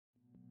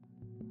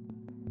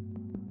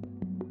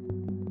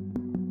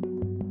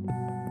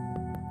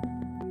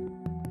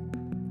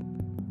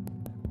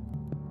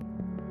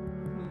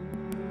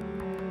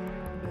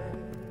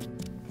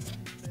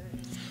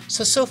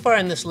So far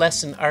in this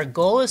lesson, our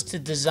goal is to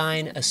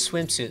design a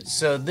swimsuit.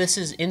 So this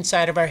is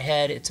inside of our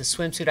head. It's a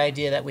swimsuit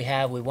idea that we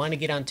have. We want to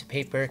get onto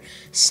paper,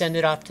 send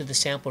it off to the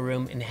sample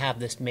room, and have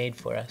this made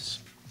for us.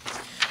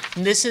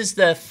 And this is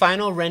the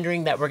final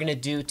rendering that we're going to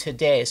do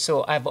today.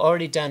 So I've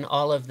already done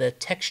all of the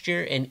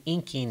texture and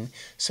inking.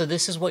 So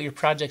this is what your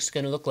project's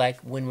going to look like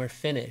when we're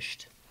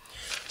finished.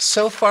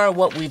 So far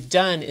what we've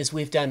done is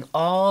we've done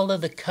all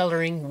of the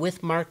coloring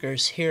with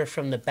markers here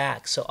from the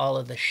back. So all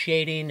of the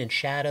shading and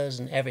shadows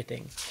and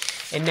everything.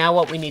 And now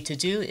what we need to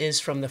do is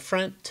from the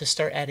front to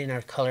start adding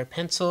our color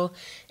pencil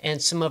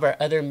and some of our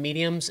other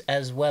mediums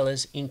as well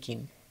as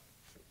inking.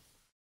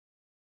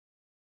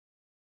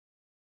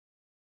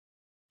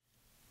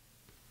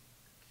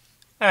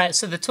 Alright,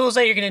 so the tools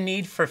that you're going to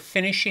need for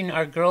finishing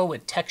our girl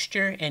with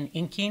texture and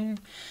inking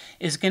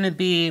is going to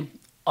be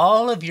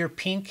all of your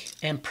pink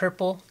and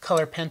purple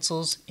color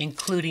pencils,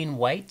 including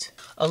white,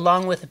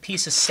 along with a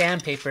piece of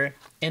sandpaper.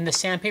 And the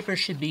sandpaper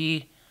should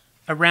be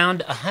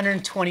around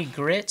 120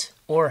 grit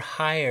or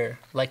higher,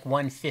 like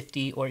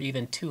 150 or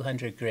even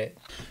 200 grit.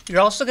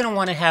 You're also going to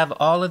want to have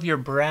all of your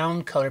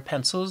brown color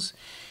pencils,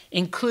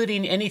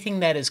 including anything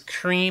that is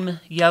cream,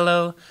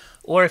 yellow,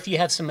 or if you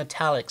have some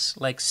metallics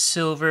like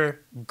silver,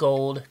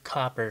 gold,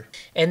 copper.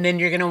 And then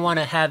you're going to want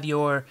to have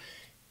your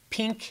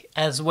pink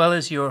as well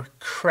as your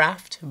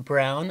craft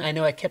brown. I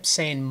know I kept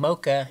saying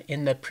mocha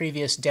in the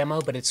previous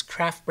demo, but it's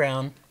craft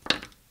brown.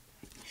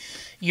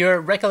 Your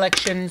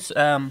Recollections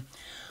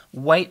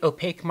white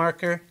opaque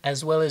marker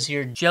as well as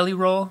your Jelly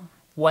Roll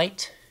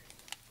white.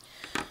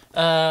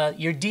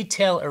 Your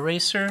detail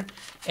eraser,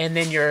 and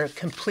then your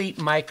complete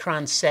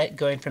micron set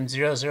going from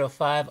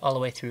 005 all the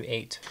way through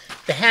 8.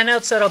 The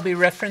handouts that I'll be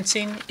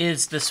referencing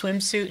is the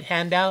swimsuit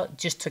handout,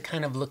 just to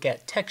kind of look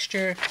at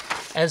texture,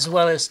 as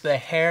well as the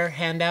hair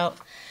handout.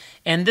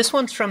 And this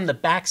one's from the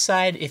back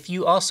side. If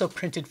you also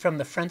printed from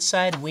the front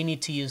side, we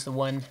need to use the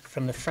one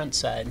from the front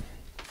side.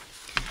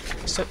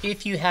 So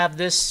if you have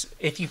this,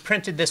 if you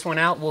printed this one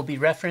out, we'll be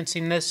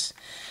referencing this.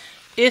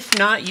 If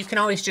not, you can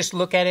always just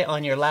look at it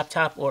on your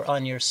laptop or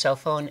on your cell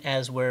phone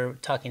as we're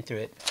talking through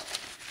it.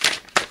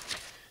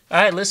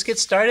 All right, let's get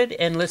started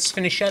and let's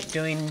finish up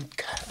doing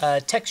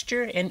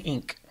texture and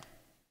ink.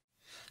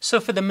 So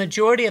for the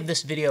majority of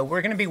this video,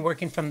 we're going to be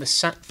working from the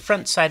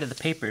front side of the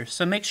paper.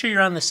 So make sure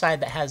you're on the side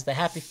that has the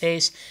happy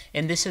face,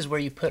 and this is where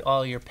you put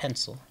all your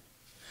pencil.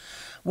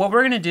 What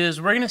we're going to do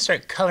is we're going to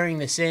start coloring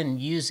this in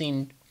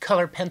using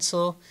color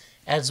pencil,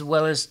 as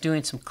well as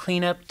doing some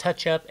cleanup,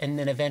 touch up, and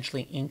then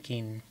eventually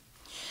inking.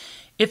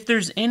 If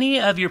there's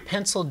any of your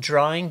pencil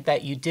drawing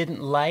that you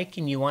didn't like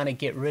and you want to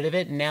get rid of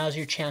it, now's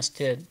your chance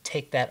to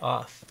take that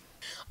off.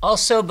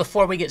 Also,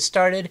 before we get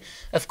started,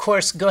 of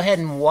course, go ahead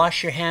and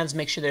wash your hands.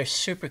 Make sure they're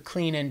super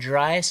clean and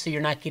dry so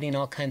you're not getting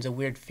all kinds of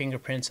weird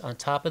fingerprints on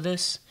top of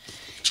this.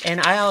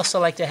 And I also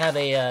like to have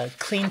a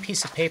clean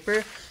piece of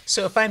paper.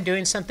 So if I'm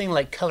doing something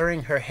like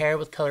coloring her hair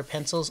with color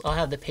pencils, I'll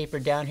have the paper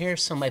down here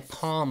so my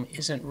palm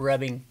isn't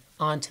rubbing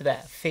onto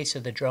that face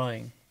of the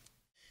drawing.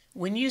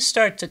 When you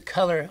start to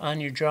color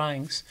on your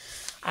drawings,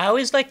 I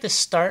always like to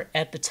start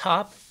at the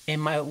top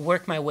and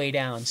work my way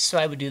down. So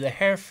I would do the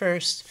hair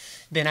first,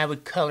 then I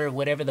would color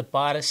whatever the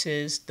bodice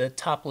is, the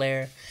top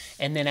layer,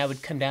 and then I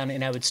would come down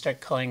and I would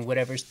start coloring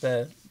whatever's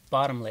the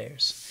bottom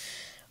layers.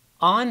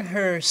 On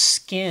her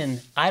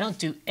skin, I don't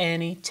do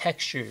any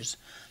textures.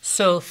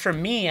 So for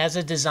me as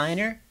a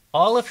designer,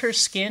 all of her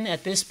skin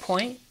at this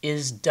point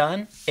is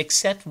done,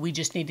 except we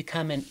just need to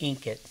come and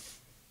ink it.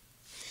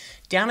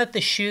 Down at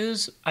the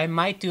shoes, I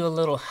might do a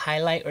little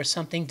highlight or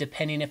something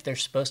depending if they're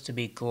supposed to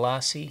be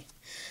glossy.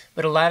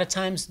 But a lot of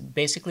times,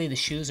 basically the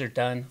shoes are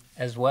done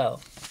as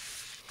well.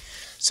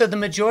 So the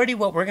majority of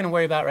what we're going to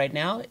worry about right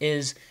now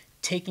is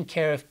taking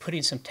care of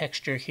putting some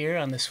texture here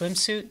on the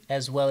swimsuit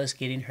as well as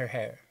getting her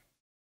hair.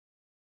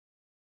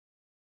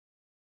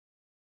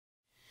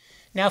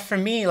 Now for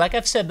me, like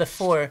I've said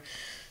before,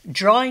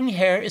 drawing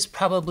hair is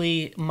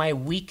probably my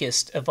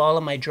weakest of all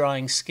of my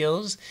drawing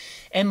skills,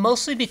 and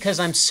mostly because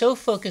I'm so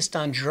focused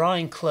on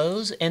drawing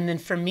clothes, and then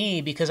for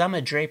me, because I'm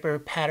a draper,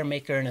 pattern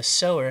maker, and a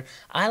sewer,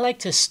 I like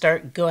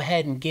to go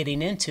ahead and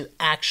getting into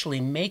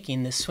actually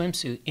making this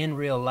swimsuit in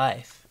real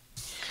life.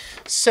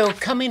 So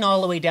coming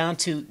all the way down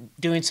to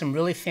doing some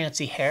really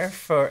fancy hair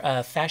for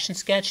a fashion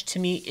sketch to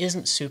me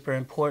isn't super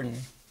important.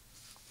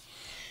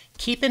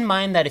 Keep in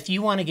mind that if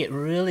you want to get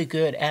really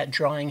good at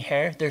drawing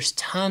hair, there's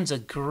tons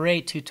of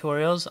great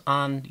tutorials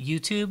on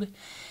YouTube,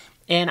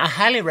 and I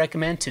highly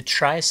recommend to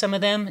try some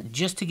of them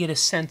just to get a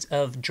sense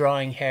of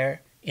drawing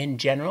hair in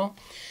general.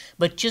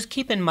 But just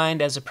keep in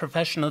mind as a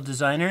professional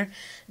designer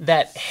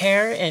that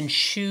hair and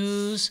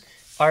shoes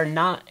are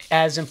not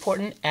as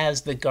important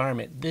as the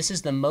garment. This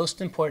is the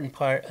most important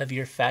part of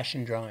your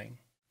fashion drawing.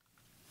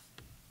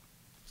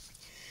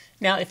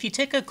 Now, if you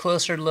take a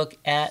closer look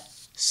at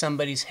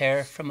somebody's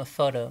hair from a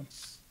photo,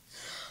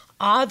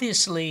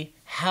 obviously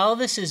how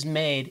this is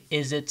made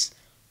is it's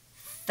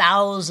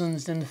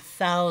thousands and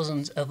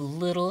thousands of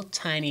little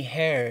tiny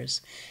hairs,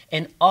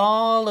 and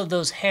all of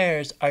those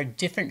hairs are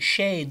different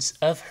shades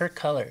of her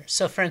color.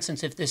 So for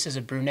instance, if this is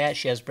a brunette,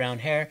 she has brown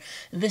hair.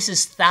 This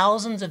is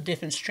thousands of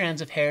different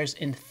strands of hairs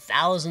in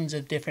thousands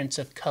of different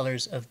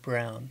colors of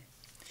brown.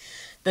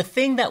 The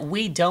thing that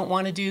we don't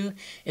want to do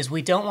is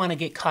we don't want to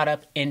get caught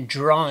up in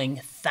drawing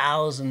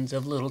thousands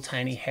of little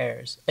tiny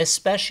hairs,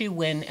 especially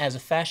when, as a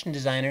fashion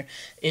designer,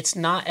 it's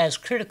not as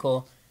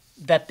critical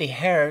that the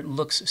hair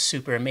looks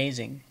super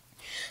amazing.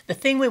 The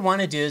thing we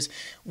want to do is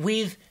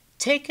we've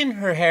taken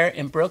her hair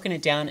and broken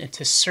it down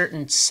into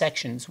certain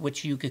sections,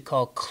 which you could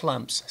call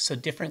clumps. So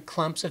different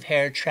clumps of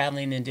hair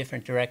traveling in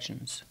different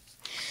directions.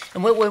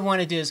 And what we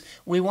want to do is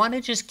we want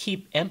to just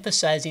keep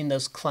emphasizing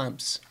those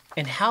clumps.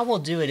 And how we'll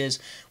do it is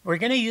we're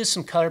going to use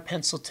some color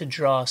pencil to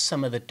draw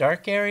some of the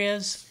dark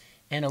areas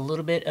and a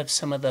little bit of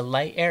some of the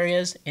light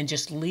areas, and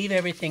just leave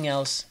everything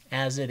else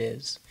as it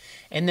is.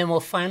 And then we'll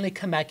finally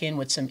come back in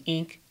with some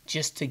ink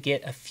just to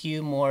get a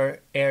few more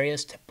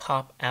areas to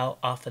pop out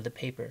off of the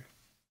paper.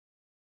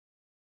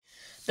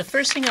 The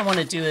first thing I want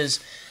to do is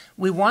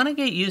we want to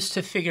get used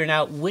to figuring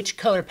out which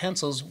color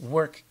pencils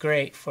work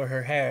great for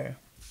her hair.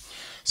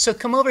 So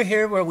come over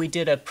here where we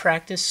did a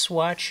practice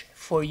swatch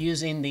for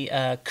using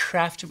the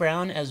craft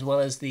brown as well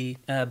as the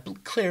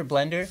clear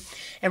blender.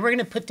 And we're going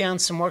to put down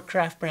some more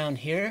craft brown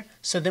here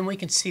so then we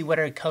can see what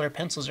our color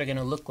pencils are going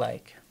to look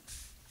like.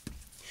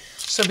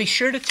 So be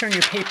sure to turn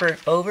your paper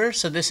over.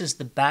 So this is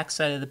the back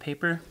side of the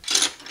paper.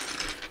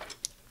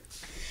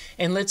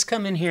 And let's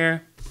come in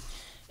here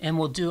and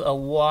we'll do a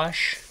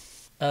wash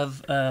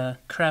of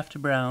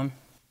craft brown.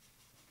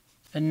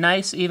 A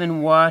nice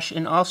even wash,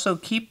 and also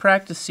keep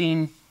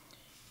practicing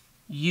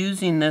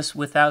using this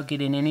without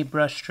getting any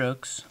brush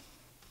strokes.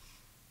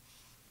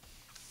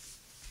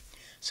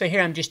 So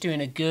here I'm just doing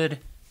a good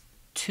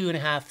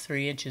 2.5,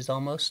 3 inches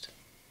almost.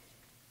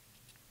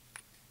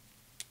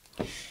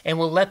 And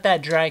we'll let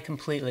that dry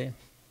completely.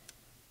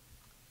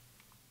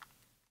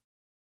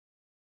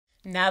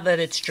 Now that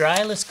it's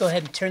dry, let's go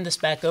ahead and turn this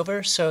back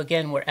over. So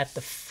again, we're at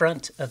the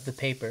front of the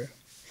paper.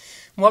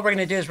 And what we're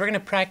going to do is we're going to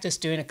practice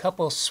doing a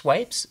couple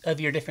swipes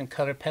of your different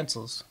color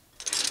pencils.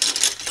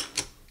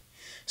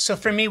 So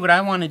for me, what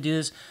I want to do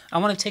is I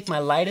want to take my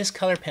lightest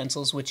color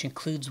pencils, which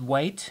includes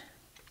white,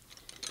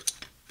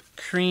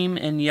 cream,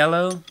 and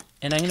yellow,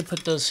 and I'm going to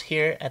put those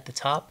here at the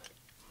top.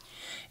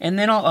 And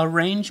then I'll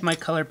arrange my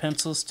color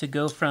pencils to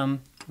go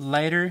from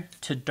lighter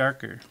to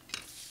darker.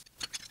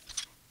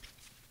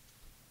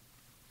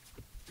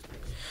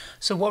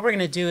 So what we're going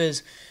to do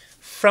is,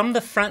 from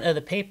the front of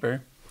the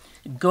paper,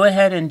 go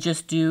ahead and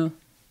just do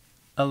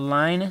a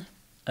line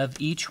of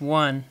each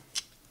one,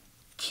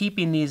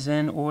 keeping these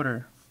in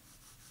order.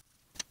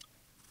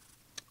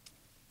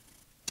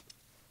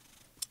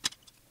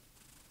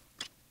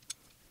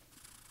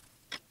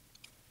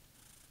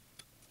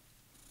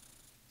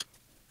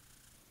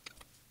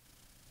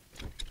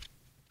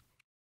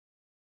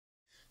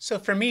 So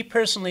for me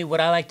personally,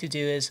 what I like to do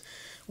is,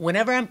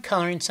 whenever I'm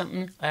coloring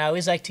something, I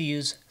always like to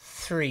use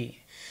 3.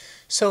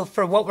 So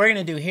for what we're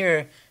going to do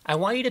here, I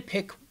want you to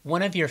pick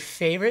one of your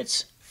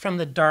favorites from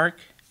the dark.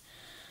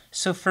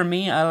 So for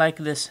me, I like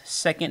this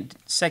second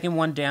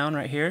one down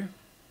right here.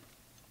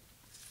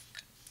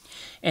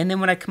 And then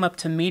when I come up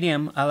to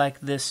medium, I like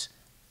this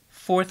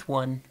 4th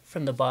one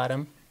from the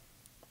bottom.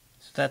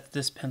 So that's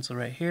this pencil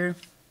right here.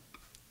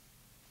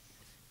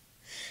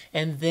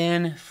 And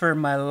then for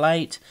my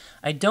light,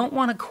 I don't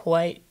want to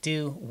quite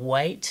do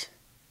white.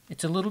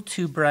 It's a little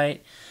too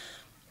bright.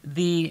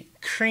 The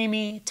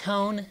creamy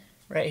tone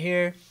right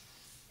here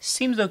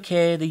seems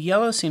okay. The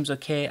yellow seems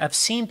okay. I've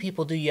seen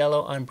people do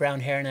yellow on brown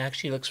hair and it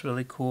actually looks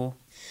really cool.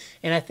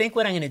 And I think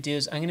what I'm going to do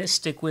is I'm going to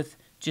stick with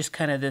just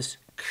kind of this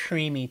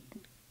creamy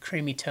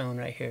tone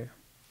right here.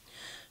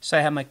 So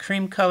I have my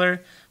cream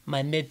color,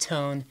 my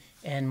mid-tone,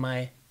 and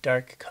my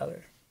dark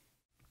color.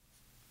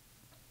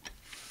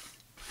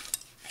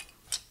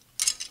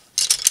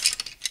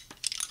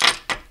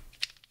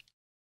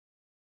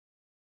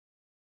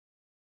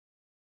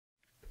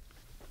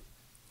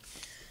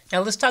 Now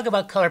let's talk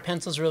about color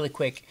pencils really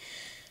quick.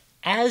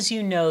 As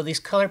you know, these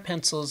color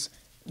pencils,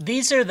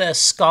 these are the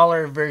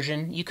scholar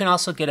version. You can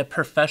also get a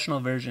professional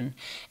version.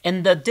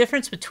 And the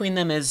difference between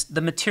them is the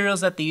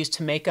materials that they use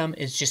to make them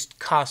is just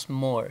cost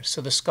more.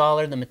 So the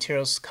scholar, the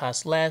materials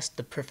cost less.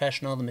 The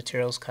professional, the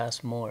materials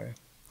cost more.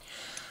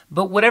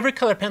 But whatever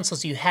color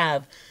pencils you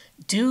have,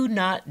 do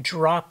not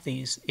drop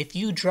these. If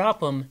you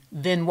drop them,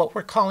 then what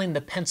we're calling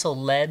the pencil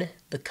lead,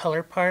 the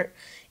color part,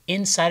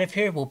 inside of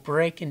here will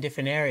break in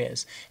different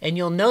areas. And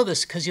you'll know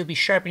this because you'll be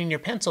sharpening your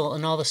pencil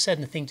and all of a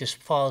sudden the thing just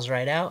falls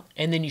right out.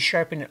 And then you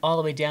sharpen it all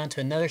the way down to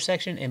another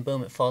section and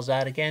boom, it falls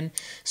out again.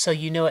 So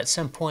you know at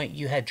some point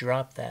you had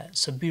dropped that.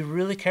 So be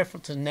really careful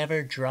to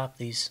never drop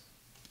these.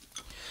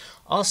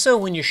 Also,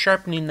 when you're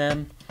sharpening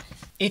them,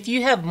 if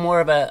you have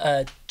more of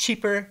a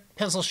cheaper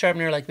pencil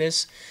sharpener like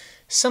this,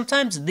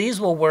 sometimes these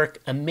will work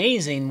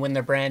amazing when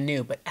they're brand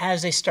new, but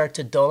as they start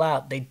to dull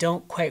out, they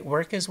don't quite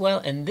work as well,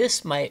 and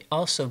this might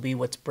also be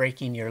what's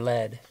breaking your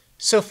lead.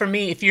 So for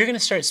me, if you're going to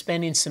start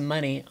spending some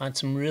money on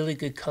some really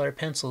good color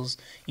pencils,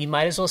 you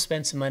might as well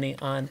spend some money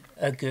on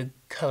a good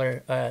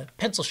color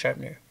pencil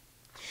sharpener.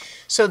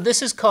 So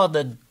this is called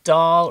the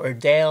Dahl or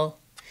Dale,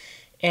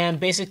 and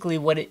basically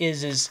what it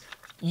is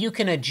you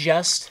can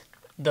adjust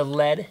the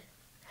lead,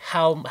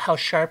 how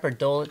sharp or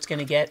dull it's going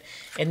to get,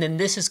 and then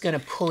this is going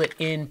to pull it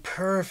in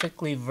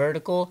perfectly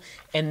vertical,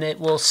 and it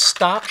will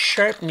stop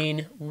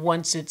sharpening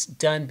once it's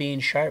done being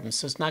sharpened,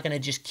 so it's not going to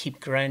just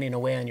keep grinding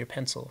away on your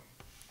pencil.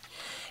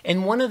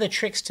 And one of the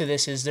tricks to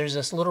this is there's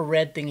this little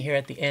red thing here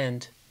at the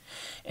end,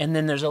 and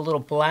then there's a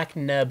little black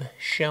nub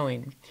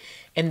showing.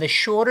 And the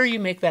shorter you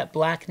make that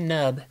black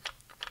nub,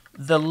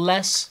 the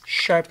less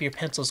sharp your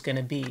pencil is going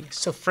to be.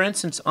 So for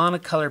instance, on a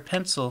color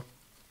pencil,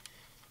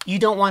 you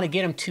don't want to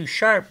get them too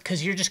sharp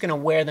because you're just going to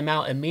wear them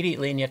out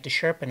immediately and you have to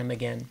sharpen them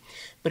again.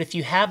 But if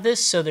you have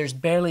this so there's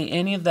barely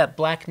any of that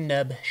black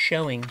nub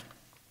showing,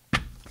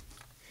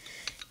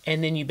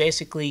 and then you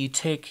basically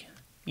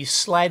you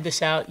slide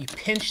this out, you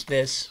pinch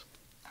this,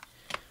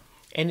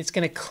 and it's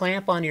going to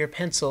clamp onto your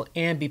pencil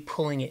and be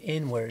pulling it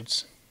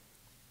inwards.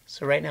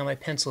 So right now my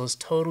pencil is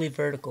totally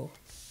vertical.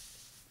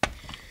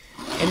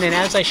 And then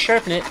as I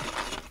sharpen it,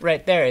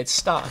 right there, it's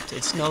stopped.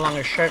 It's no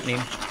longer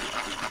sharpening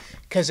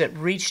because it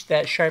reached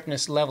that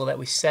sharpness level that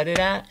we set it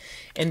at.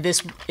 And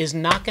this is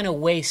not going to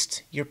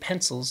waste your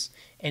pencils,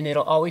 and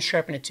it'll always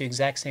sharpen it to the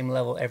exact same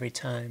level every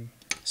time.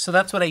 So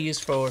that's what I use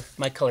for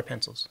my color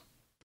pencils.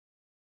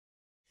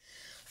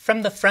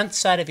 From the front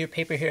side of your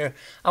paper here,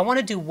 I want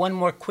to do one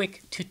more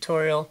quick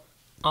tutorial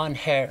on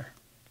hair.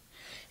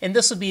 And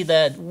this will be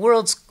the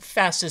world's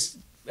fastest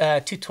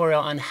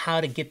tutorial on how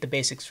to get the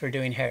basics for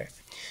doing hair.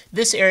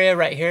 This area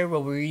right here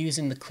where we're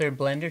using the clear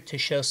blender to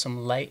show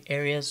some light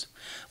areas,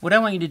 what I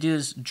want you to do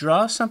is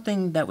draw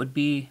something that would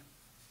be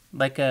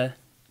like a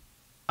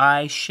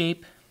eye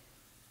shape,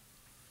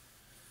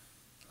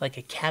 like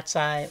a cat's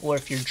eye, or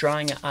if you're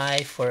drawing an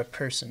eye for a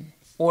person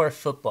or a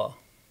football.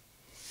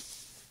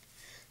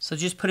 So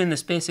just put in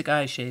this basic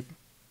eye shape.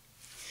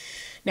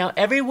 Now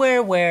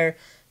everywhere where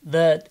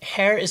the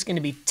hair is going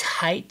to be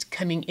tight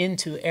coming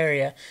into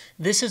area,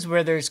 this is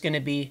where there's going to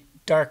be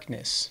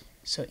darkness.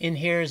 So in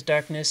here is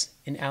darkness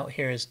and out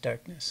here is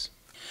darkness.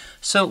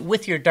 So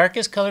with your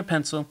darkest color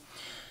pencil,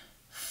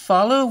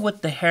 follow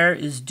what the hair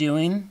is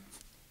doing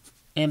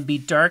and be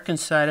dark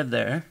inside of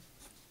there.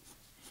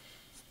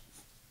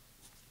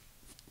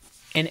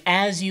 And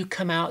as you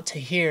come out to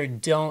here,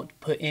 don't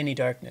put any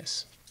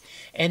darkness.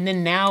 And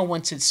then now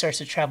once it starts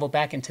to travel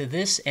back into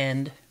this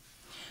end,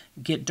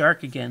 get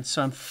dark again.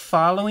 So I'm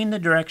following the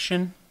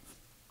direction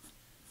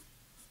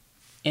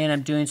and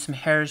I'm doing some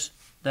hairs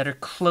that are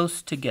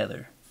close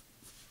together.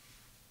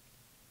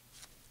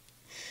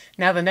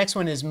 Now the next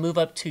one is move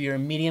up to your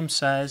medium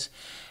size,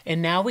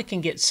 and now we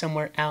can get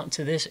somewhere out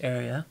into this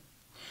area.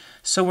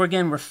 So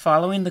we're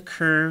following the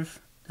curve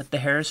that the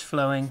hair is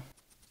flowing.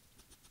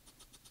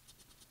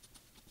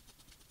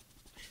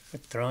 We're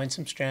throwing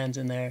some strands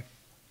in there.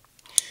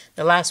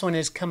 The last one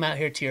is come out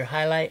here to your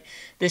highlight.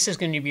 This is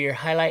going to be your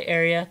highlight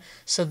area.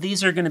 So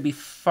these are going to be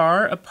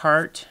far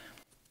apart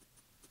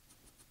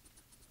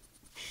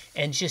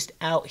and just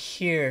out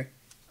here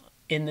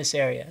in this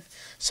area.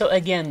 So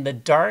again, the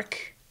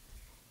dark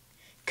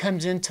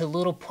comes into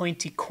little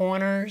pointy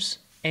corners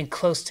and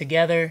close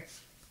together.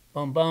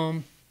 Boom,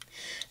 boom.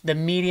 The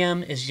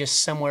medium is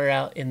just somewhere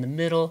out in the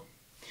middle.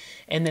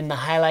 And then the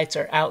highlights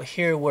are out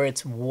here where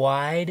it's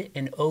wide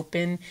and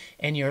open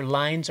and your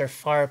lines are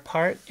far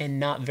apart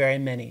and not very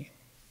many.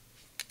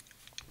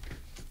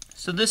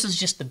 So this is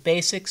just the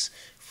basics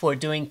for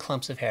doing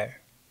clumps of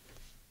hair.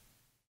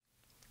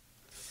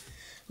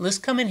 Let's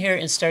come in here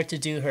and start to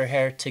do her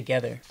hair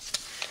together.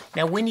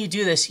 Now when you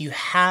do this, you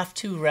have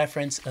to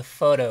reference a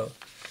photo.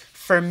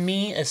 For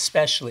me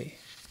especially.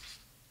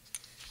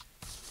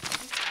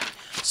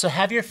 So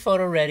have your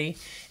photo ready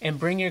and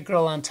bring your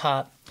girl on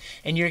top.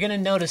 And you're going to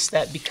notice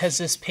that because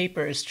this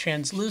paper is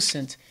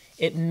translucent,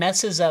 it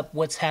messes up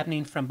what's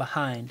happening from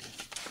behind.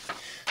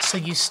 So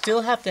you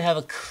still have to have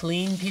a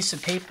clean piece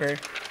of paper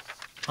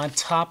on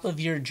top of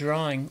your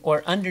drawing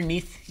or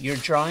underneath your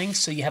drawing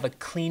so you have a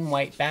clean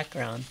white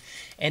background.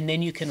 And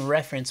then you can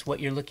reference what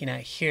you're looking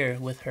at here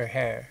with her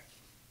hair.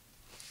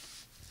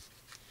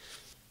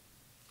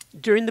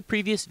 During the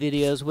previous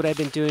videos, what I've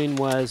been doing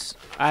was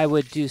I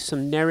would do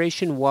some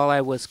narration while I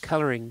was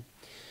coloring.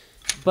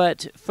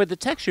 But for the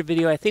texture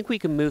video, I think we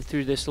can move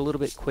through this a little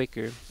bit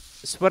quicker.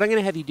 So what I'm going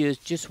to have you do is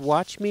just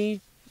watch me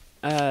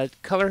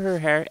color her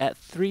hair at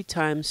 3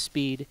 times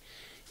speed,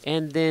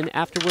 and then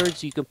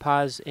afterwards you can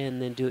pause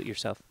and then do it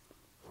yourself.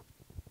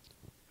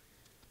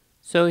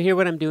 So here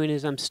what I'm doing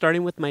is I'm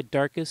starting with my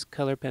darkest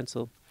color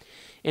pencil,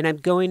 and I'm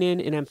going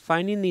in and I'm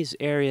finding these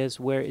areas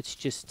where it's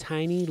just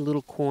tiny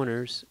little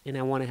corners, and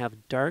I want to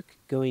have dark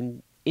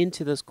going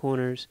into those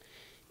corners,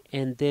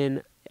 and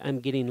then I'm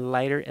getting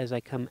lighter as I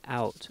come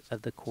out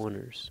of the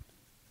corners.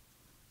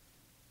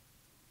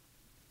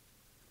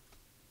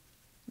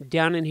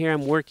 Down in here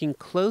I'm working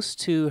close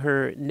to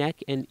her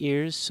neck and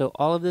ears, so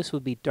all of this will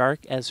be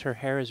dark as her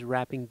hair is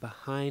wrapping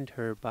behind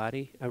her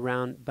body,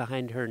 around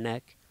behind her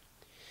neck.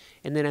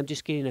 And then I'm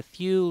just getting a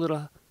few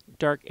little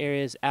dark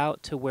areas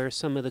out to where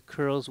some of the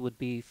curls would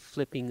be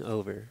flipping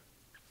over.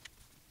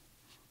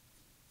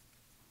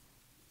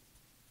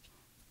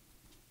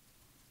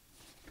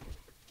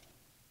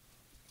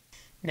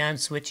 Now I'm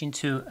switching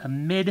to a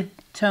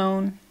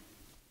mid-tone.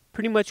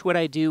 Pretty much what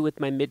I do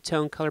with my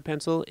mid-tone color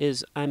pencil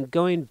is I'm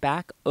going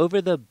back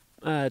over the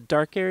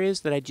dark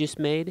areas that I just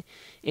made,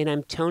 and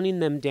I'm toning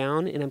them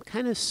down, and I'm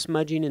kind of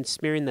smudging and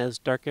smearing those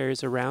dark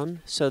areas around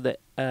so that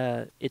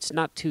it's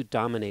not too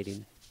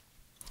dominating.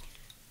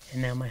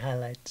 And now my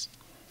highlights.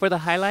 For the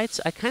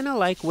highlights, I kind of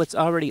like what's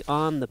already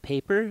on the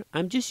paper.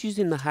 I'm just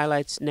using the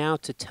highlights now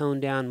to tone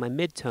down my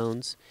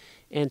midtones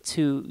and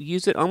to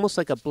use it almost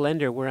like a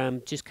blender where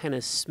I'm just kind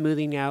of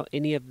smoothing out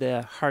any of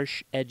the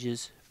harsh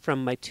edges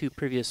from my two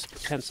previous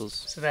pencils.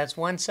 So that's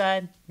one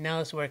side. Now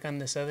let's work on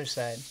this other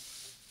side.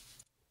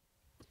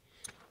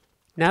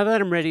 Now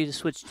that I'm ready to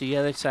switch to the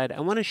other side,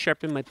 I want to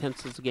sharpen my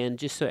pencils again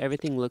just so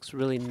everything looks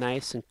really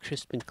nice and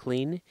crisp and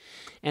clean.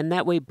 And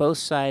that way both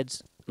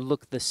sides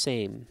look the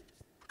same.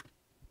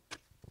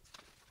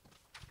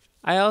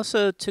 I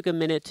also took a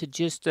minute to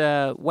just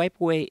wipe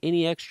away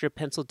any extra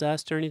pencil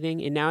dust or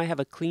anything, and now I have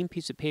a clean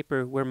piece of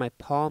paper where my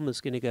palm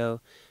is going to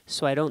go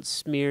so I don't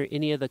smear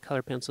any of the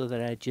color pencil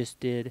that I just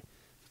did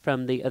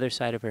from the other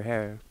side of her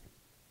hair.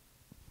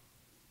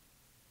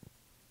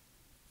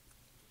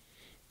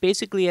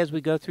 Basically, as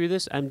we go through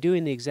this, I'm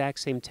doing the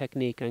exact same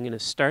technique. I'm going to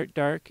start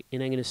dark,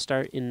 and I'm going to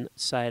start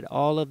inside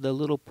all of the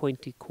little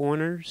pointy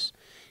corners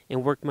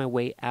and work my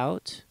way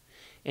out,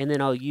 and then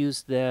I'll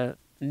use the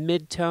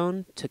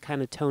mid-tone to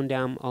kind of tone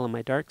down all of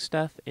my dark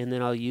stuff, and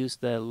then I'll use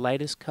the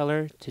lightest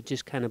color to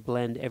just kind of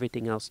blend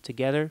everything else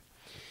together.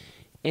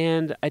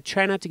 And I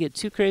try not to get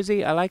too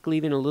crazy. I like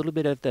leaving a little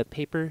bit of the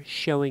paper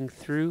showing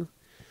through,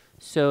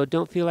 so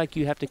don't feel like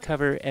you have to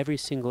cover every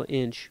single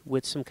inch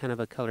with some kind of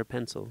a color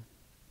pencil.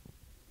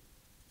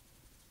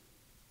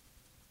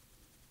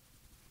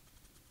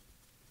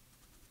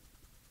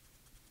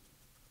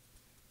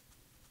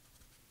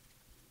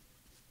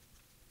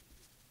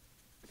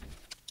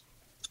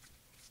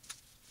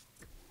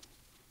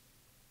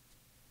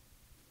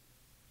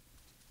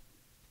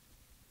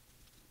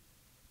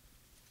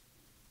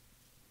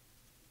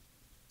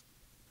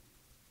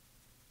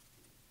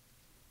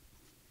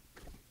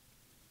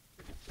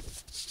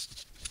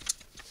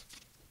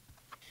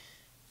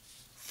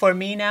 For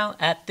me now,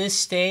 at this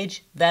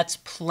stage, that's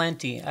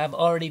plenty. I've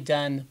already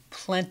done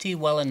plenty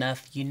well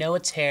enough. You know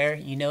it's hair,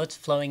 you know it's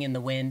flowing in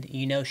the wind,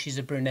 you know she's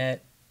a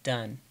brunette,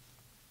 done.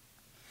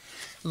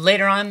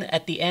 Later on,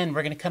 at the end,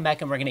 we're going to come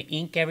back and we're going to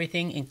ink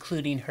everything,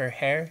 including her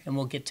hair, and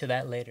we'll get to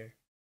that later.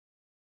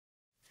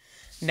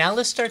 Now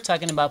let's start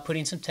talking about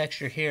putting some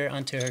texture here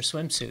onto her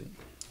swimsuit.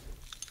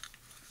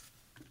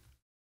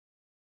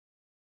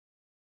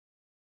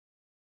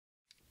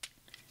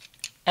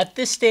 At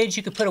this stage,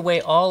 you could put away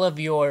all of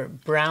your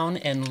brown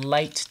and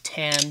light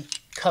tan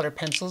color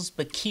pencils,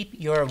 but keep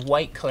your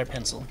white color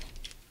pencil.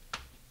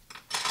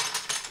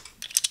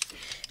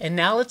 And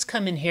now let's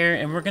come in here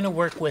and we're going to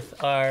work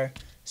with our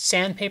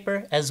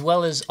sandpaper as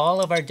well as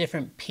all of our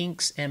different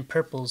pinks and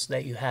purples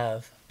that you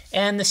have.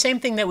 And the same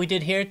thing that we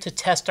did here to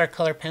test our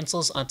color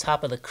pencils on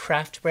top of the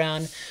craft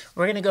brown,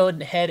 we're going to go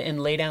ahead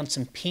and lay down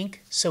some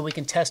pink so we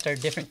can test our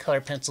different color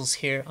pencils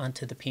here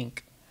onto the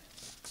pink.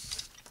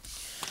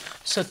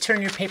 So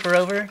turn your paper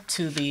over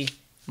to the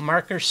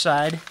marker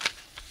side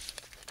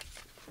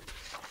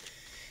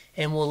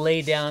and we'll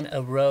lay down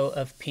a row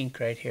of pink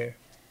right here.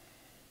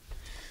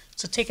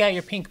 So take out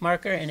your pink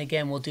marker and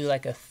again we'll do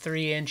like a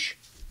 3-inch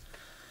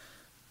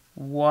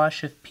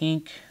wash of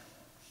pink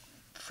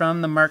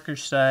from the marker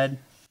side.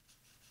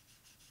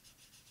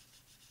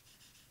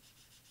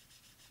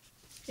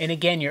 And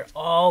again, you're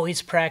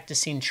always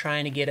practicing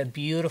trying to get a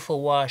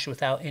beautiful wash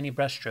without any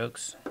brush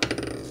strokes.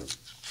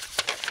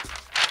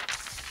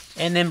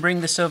 And then bring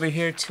this over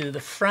here to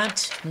the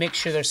front. Make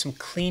sure there's some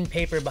clean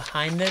paper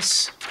behind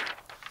this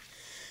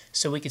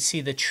so we can see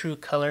the true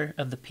color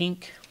of the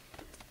pink.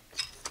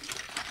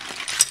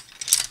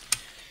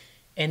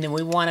 And then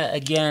we want to,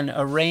 again,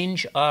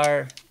 arrange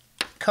our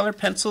color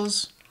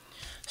pencils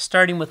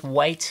starting with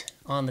white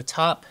on the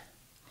top.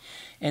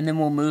 And then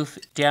we'll move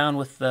down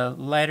with the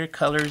lighter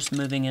colors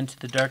moving into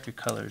the darker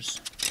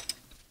colors.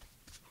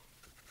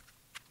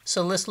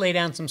 So let's lay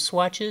down some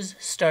swatches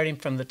starting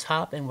from the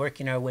top and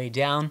working our way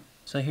down.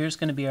 So here's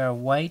going to be our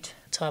white,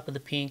 top of the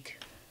pink.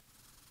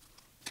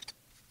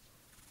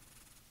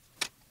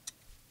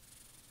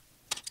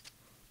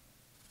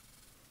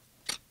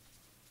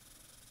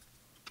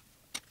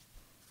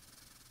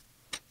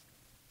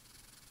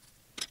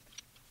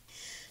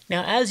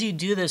 Now as you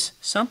do this,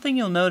 something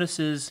you'll notice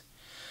is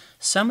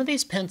some of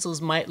these pencils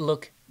might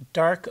look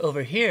dark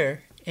over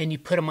here and you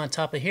put them on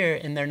top of here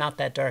and they're not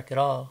that dark at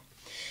all.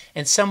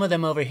 And some of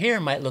them over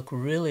here might look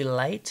really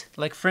light.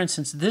 Like for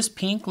instance, this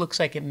pink looks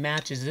like it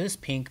matches this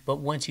pink, but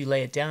once you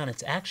lay it down,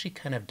 it's actually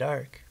kind of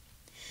dark.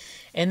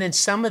 And then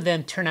some of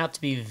them turn out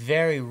to be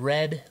very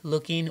red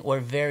looking or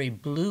very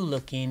blue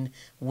looking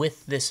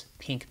with this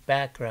pink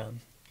background.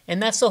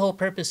 And that's the whole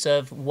purpose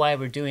of why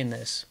we're doing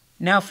this.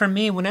 Now for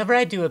me, whenever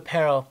I do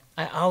apparel,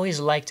 I always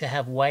like to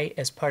have white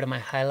as part of my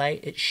highlight.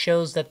 It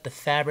shows that the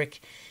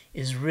fabric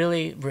is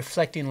really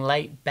reflecting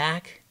light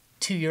back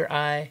to your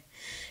eye.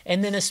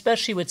 And then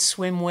especially with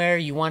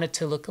swimwear, you want it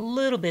to look a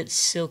little bit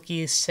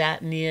silky,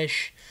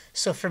 satiny-ish.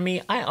 So for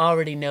me, I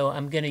already know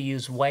I'm going to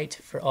use white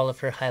for all of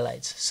her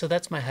highlights. So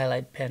that's my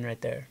highlight pen right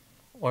there,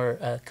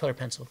 or color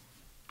pencil.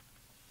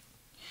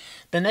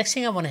 The next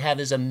thing I want to have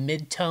is a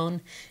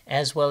mid-tone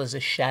as well as a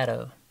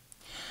shadow.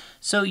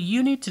 So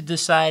you need to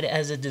decide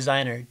as a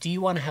designer, do you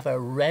want to have a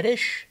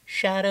reddish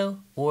shadow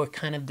or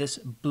kind of this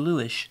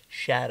bluish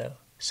shadow?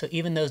 So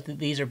even though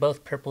these are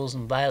both purples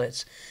and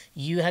violets,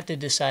 you have to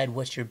decide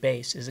what's your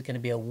base. Is it going to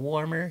be a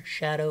warmer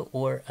shadow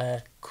or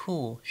a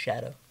cool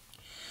shadow?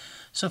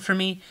 So for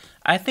me,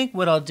 I think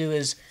what I'll do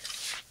is,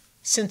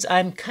 since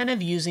I'm kind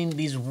of using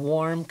these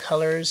warm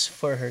colors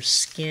for her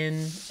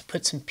skin,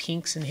 put some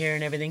pinks in here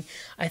and everything,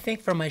 I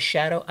think for my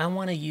shadow, I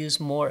want to use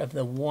more of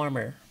the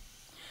warmer.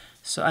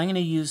 So I'm going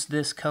to use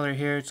this color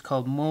here. It's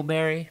called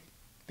Mulberry.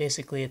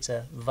 Basically, it's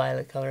a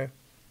violet color.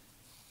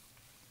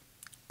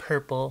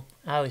 Purple.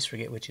 I always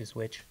forget which is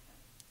which.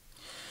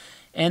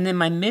 And then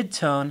my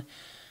mid-tone,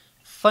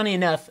 funny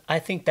enough, I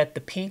think that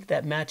the pink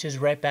that matches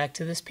right back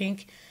to this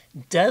pink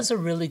does a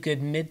really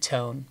good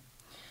mid-tone.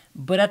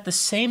 But at the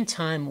same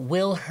time,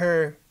 will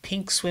her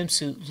pink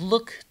swimsuit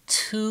look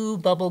too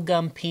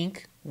bubblegum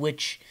pink,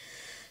 which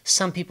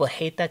some people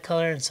hate that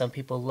color and some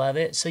people love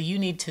it. So you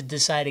need to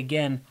decide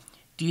again,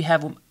 do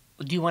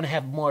you want to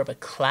have more of a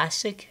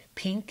classic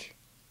pink,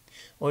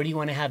 or do you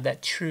want to have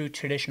that true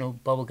traditional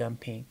bubblegum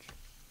pink?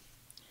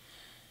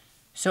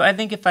 So I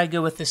think if I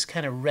go with this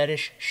kind of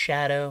reddish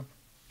shadow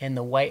and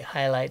the white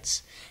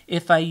highlights,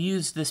 if I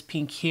use this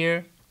pink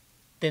here,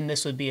 then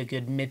this would be a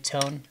good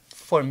mid-tone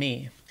for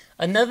me.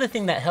 Another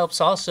thing that helps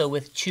also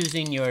with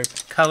choosing your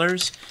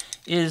colors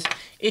is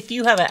if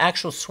you have an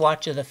actual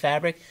swatch of the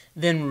fabric,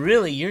 then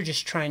really you're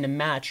just trying to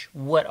match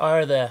what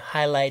are the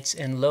highlights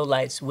and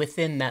lowlights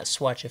within that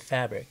swatch of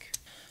fabric.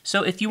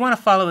 So if you want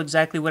to follow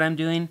exactly what I'm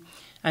doing,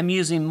 I'm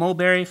using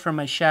Mulberry for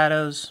my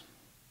shadows.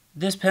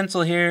 This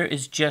pencil here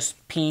is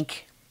just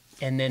pink,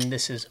 and then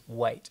this is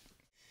white.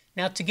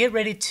 Now to get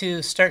ready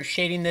to start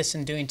shading this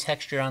and doing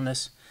texture on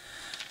this,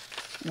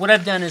 what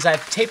I've done is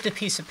I've taped a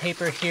piece of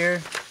paper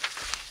here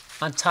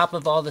on top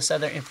of all this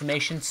other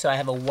information, so I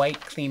have a white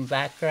clean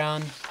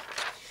background,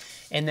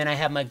 and then I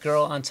have my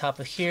girl on top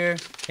of here,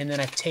 and then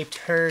I've taped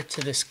her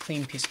to this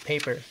clean piece of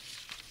paper.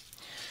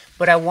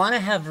 But I want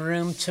to have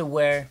room to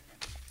where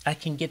I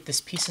can get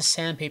this piece of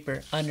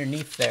sandpaper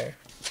underneath there,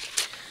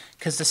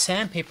 because the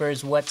sandpaper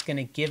is what's going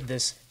to give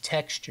this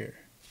texture.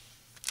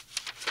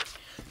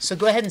 So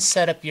go ahead and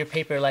set up your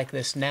paper like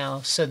this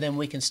now, so then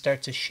we can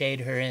start to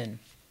shade her in.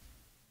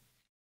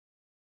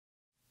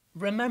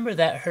 Remember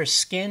that her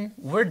skin,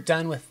 we're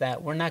done with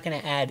that. We're not going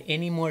to add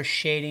any more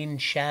shading,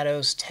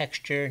 shadows,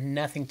 texture,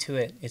 nothing to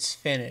it. It's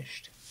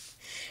finished.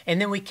 And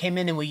then we came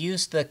in and we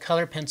used the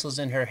color pencils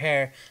in her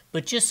hair,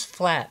 but just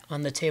flat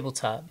on the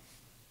tabletop.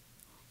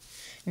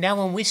 Now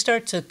when we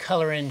start to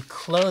color in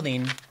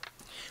clothing,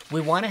 we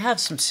want to have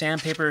some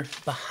sandpaper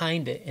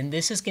behind it, and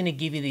this is going to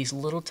give you these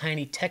little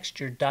tiny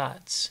texture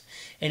dots.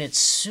 And it's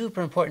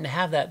super important to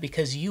have that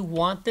because you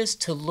want this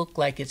to look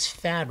like it's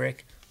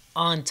fabric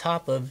on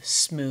top of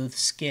smooth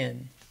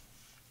skin.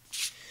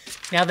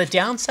 Now the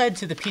downside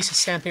to the piece of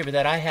sandpaper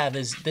that I have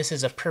is this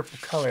is a purple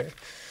color.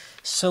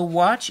 So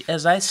watch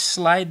as I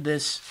slide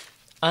this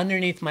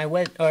underneath my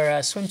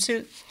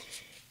swimsuit.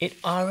 It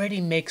already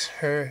makes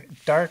her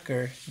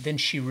darker than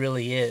she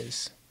really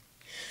is.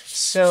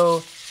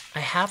 So I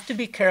have to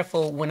be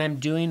careful when I'm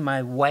doing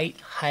my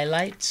white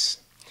highlights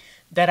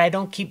that I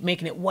don't keep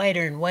making it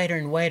whiter and whiter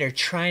and whiter,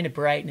 trying to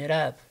brighten it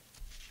up.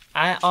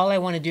 All I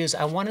want to do is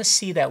I want to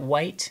see that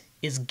white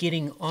is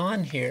getting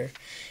on here,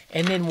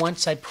 and then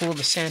once I pull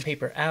the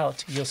sandpaper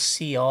out, you'll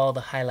see all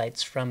the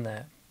highlights from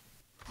that.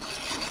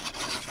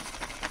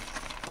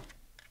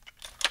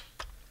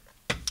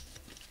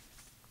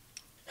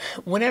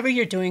 Whenever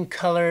you're doing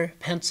color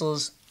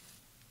pencils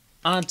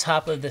on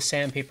top of the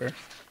sandpaper,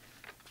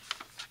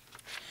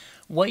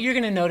 what you're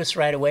going to notice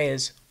right away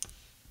is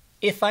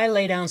if I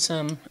lay down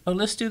some,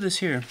 let's do this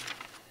here.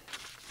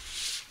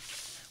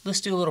 Let's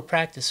do a little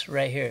practice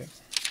right here.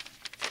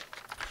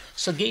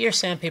 So get your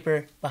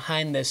sandpaper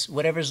behind this,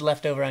 whatever's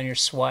left over on your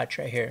swatch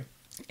right here.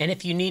 And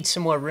if you need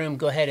some more room,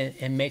 go ahead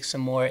and make some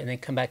more and then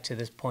come back to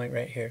this point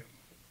right here.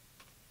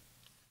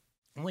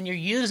 When you're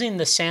using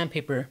the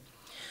sandpaper,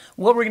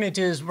 what we're going to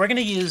do is we're going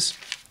to use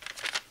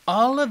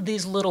all of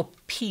these little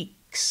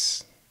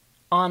peaks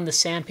on the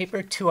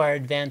sandpaper to our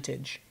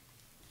advantage.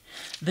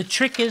 The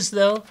trick is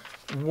though,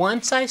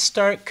 once I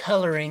start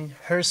coloring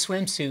her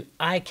swimsuit,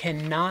 I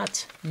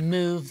cannot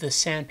move the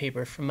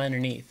sandpaper from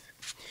underneath.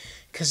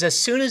 Because as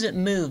soon as it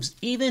moves,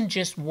 even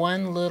just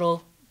one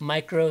little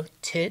micro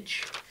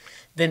titch,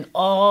 then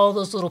all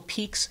those little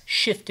peaks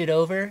shifted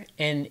over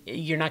and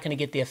you're not going to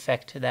get the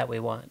effect that we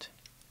want.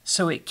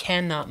 So it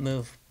cannot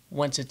move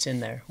once it's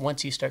in there,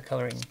 once you start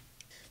coloring.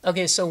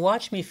 Okay, so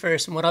watch me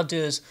first, and what I'll do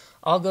is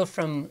I'll go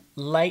from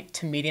light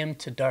to medium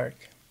to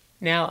dark.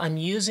 Now I'm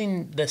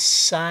using the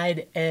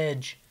side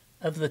edge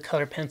of the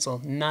color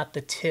pencil, not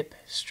the tip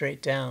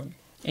straight down.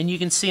 And you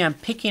can see I'm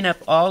picking up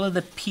all of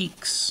the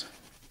peaks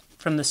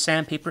from the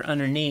sandpaper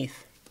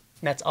underneath.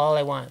 And that's all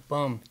I want.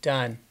 Boom,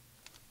 done.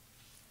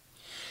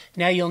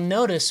 Now you'll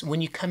notice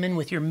when you come in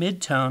with your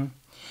mid-tone,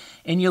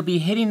 and you'll be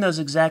hitting those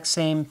exact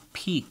same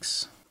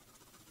peaks.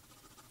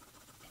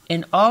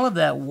 And all of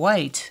that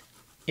white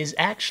is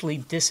actually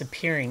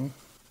disappearing.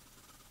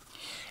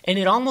 And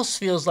it almost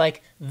feels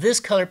like this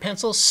color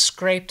pencil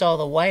scraped all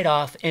the white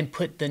off and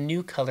put the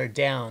new color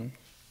down.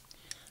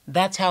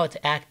 That's how it's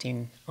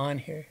acting on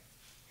here.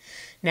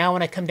 Now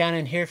when I come down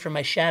in here for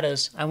my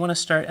shadows, I want to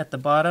start at the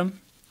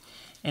bottom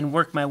and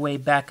work my way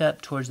back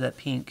up towards that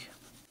pink.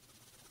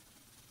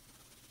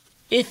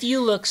 If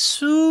you look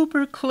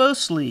super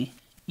closely,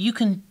 you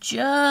can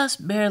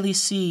just barely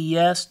see,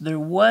 yes, there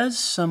was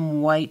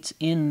some white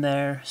in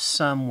there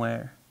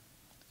somewhere.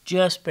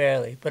 Just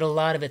barely, but a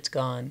lot of it's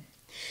gone.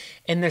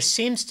 And there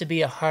seems to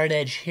be a hard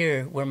edge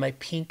here where my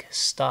pink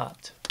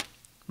stopped.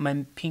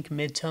 My pink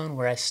midtone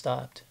where I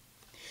stopped.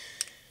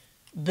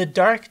 The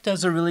dark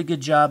does a really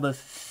good job of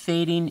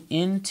fading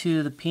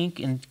into the pink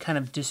and kind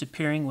of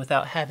disappearing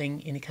without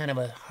having any kind of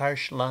a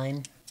harsh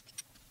line.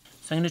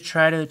 So I'm going to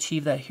try to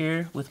achieve that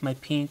here with my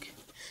pink.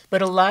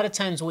 But a lot of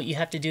times what you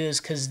have to do is,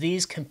 because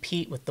these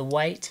compete with the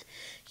white,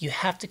 you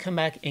have to come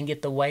back and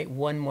get the white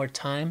one more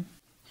time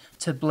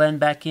to blend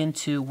back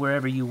into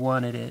wherever you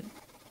wanted it.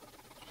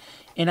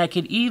 And I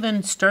could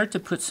even start to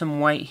put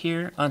some white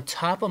here on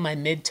top of my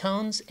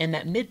midtones, and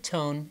that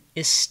midtone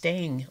is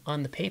staying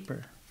on the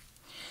paper.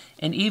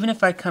 And even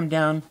if I come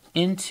down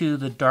into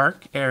the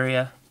dark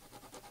area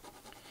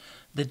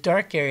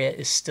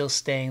is still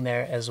staying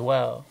there as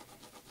well.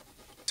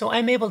 So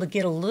I'm able to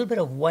get a little bit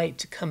of white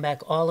to come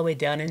back all the way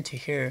down into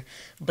here,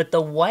 but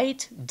the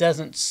white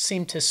doesn't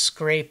seem to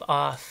scrape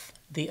off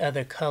the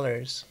other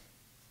colors.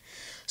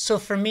 So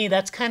for me,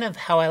 that's kind of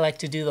how I like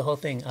to do the whole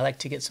thing. I like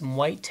to get some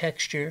white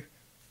texture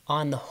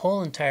on the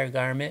whole entire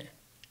garment.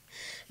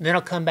 And then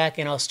I'll come back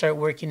and I'll start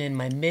working in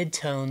my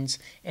midtones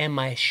and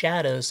my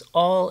shadows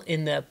all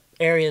in the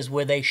areas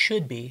where they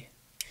should be.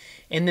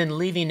 And then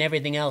leaving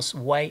everything else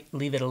white,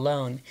 leave it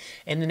alone.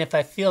 And then if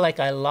I feel like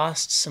I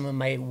lost some of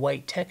my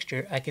white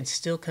texture, I can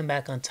still come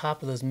back on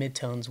top of those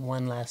midtones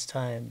one last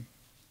time.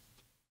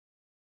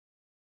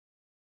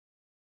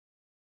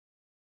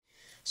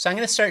 So I'm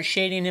going to start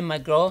shading in my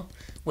girl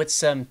with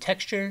some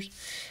textures.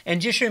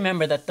 And just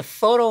remember that the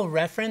photo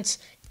reference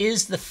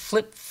is the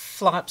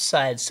flip-flop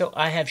side. So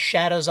I have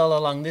shadows all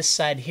along this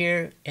side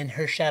here, and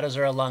her shadows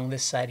are along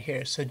this side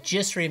here. So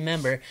just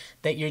remember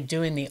that you're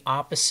doing the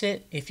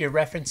opposite if you're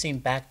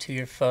referencing back to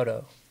your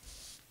photo.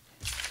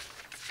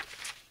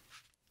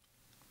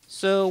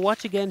 So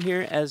watch again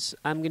here as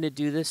I'm going to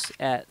do this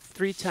at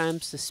 3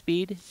 times the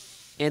speed,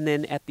 and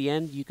then at the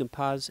end you can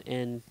pause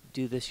and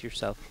do this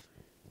yourself.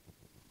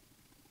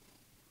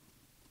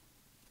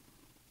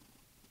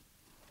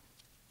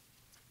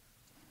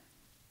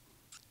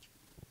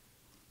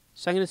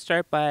 So I'm going to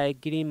start by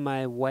getting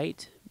my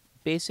white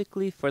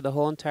basically for the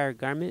whole entire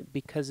garment,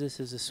 because this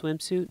is a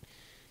swimsuit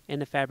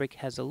and the fabric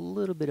has a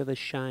little bit of a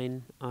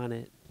shine on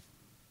it.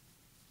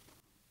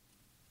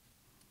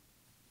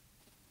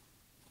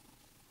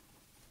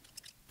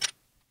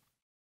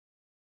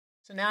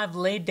 So now I've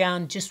laid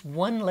down just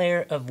one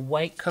layer of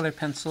white color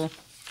pencil,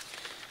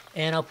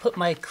 and I'll put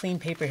my clean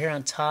paper here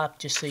on top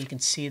just so you can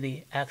see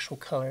the actual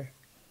color.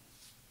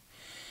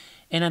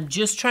 And I'm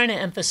just trying to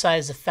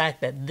emphasize the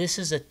fact that this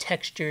is a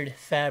textured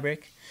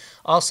fabric.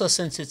 Also,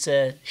 since it's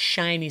a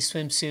shiny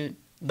swimsuit,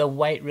 the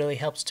white really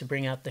helps to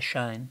bring out the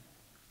shine.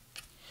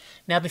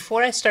 Now,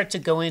 before I start to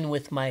go in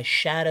with my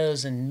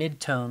shadows and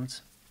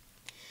midtones,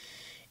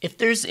 if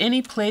there's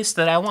any place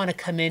that I want to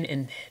come in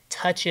and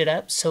touch it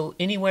up, so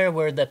anywhere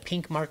where the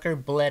pink marker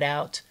bled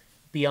out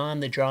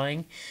beyond the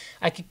drawing,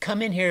 I could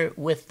come in here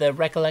with the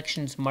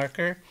Recollections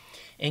marker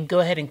and go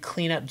ahead and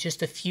clean up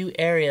just a few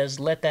areas,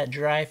 let that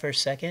dry for a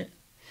second.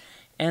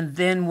 And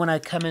then when I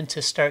come in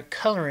to start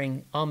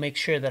coloring, I'll make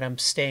sure that I'm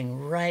staying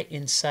right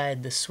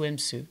inside the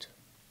swimsuit.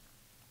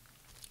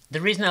 The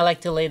reason I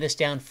like to lay this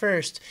down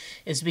first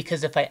is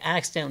because if I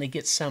accidentally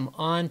get some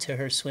onto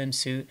her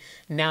swimsuit,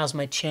 now's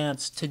my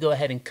chance to go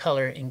ahead and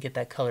color and get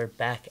that color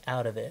back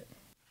out of it.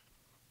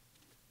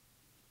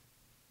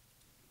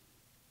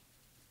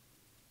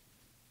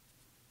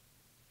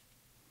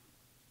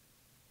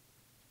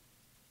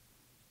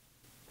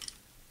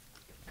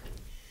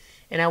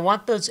 And I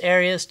want those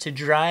areas to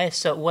dry,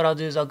 so what I'll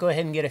do is I'll go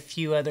ahead and get a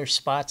few other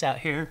spots out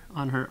here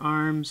on her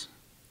arms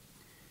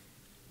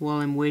while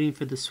I'm waiting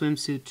for the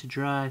swimsuit to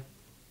dry.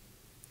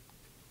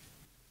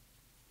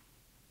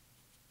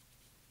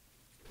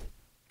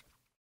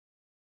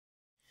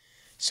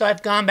 So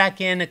I've gone back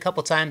in a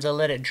couple times, I'll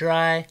let it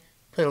dry,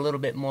 put a little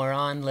bit more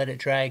on, let it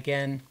dry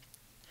again.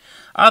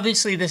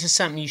 Obviously this is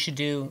something you should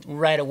do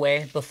right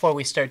away before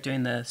we start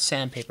doing the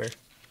sandpaper.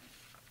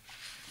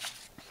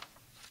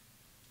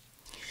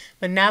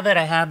 But now that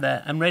I have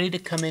that, I'm ready to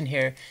come in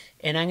here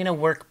and I'm going to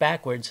work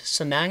backwards.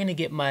 So now I'm going to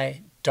get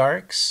my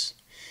darks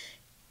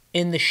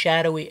in the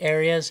shadowy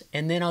areas,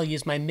 and then I'll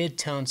use my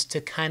midtones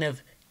to kind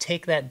of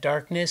take that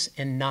darkness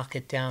and knock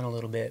it down a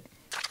little bit.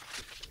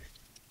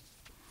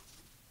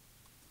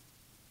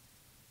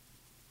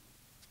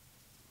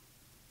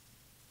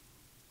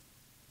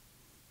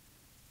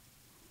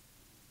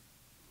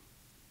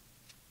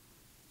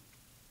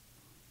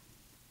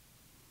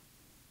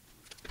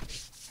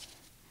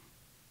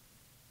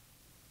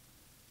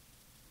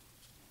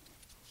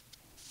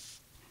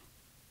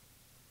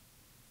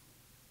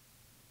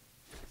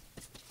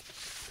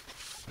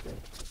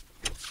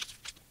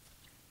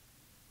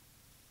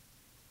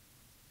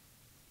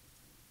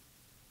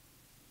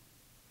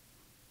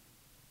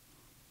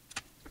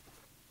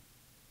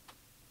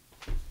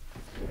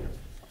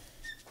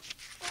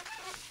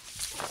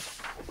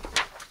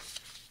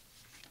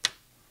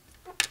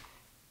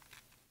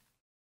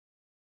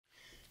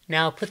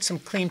 Now I'll put some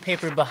clean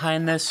paper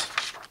behind this.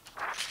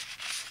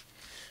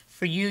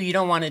 For you, you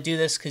don't want to do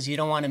this because you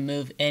don't want to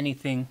move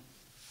anything.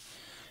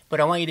 But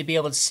I want you to be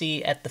able to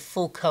see at the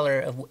full color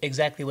of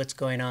exactly what's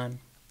going on.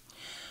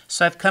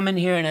 So I've come in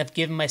here and I've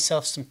given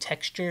myself some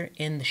texture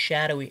in the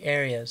shadowy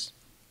areas.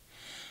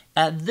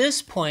 At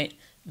this point,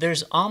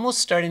 there's almost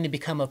starting to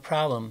become a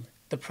problem.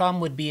 The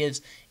problem would be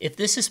is, if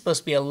this is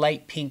supposed to be a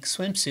light pink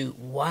swimsuit,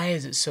 why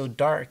is it so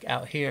dark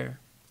out here?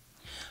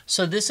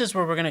 So this is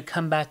where we're going to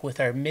come back with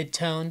our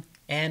midtone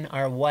and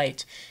our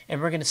white, and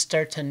we're going to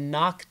start to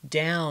knock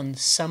down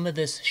some of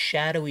this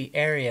shadowy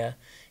area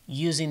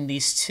using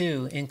these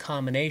two in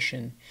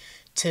combination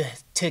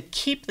to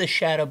keep the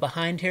shadow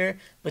behind here,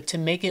 but to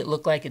make it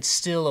look like it's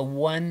still a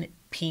one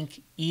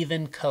pink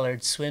even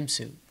colored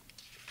swimsuit.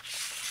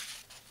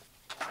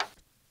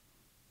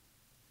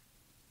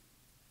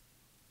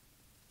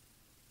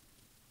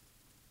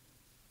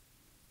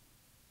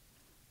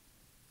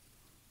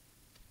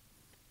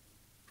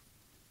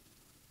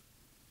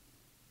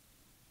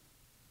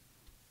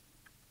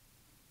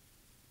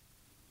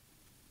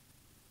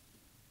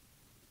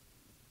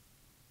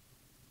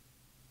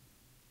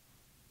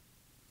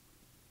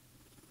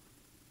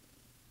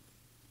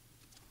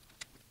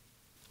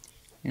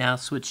 Now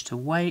switch to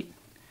white.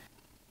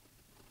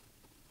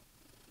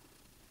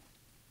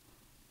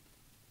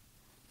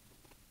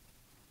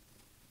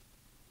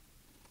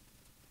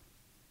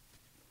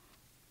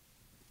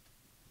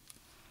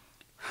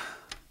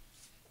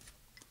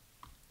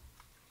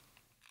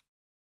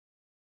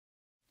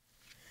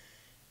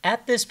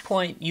 At this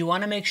point, you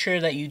want to make sure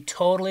that you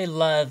totally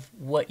love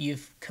what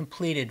you've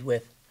completed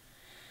with.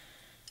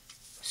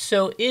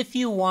 So if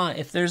you want,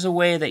 if there's a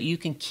way that you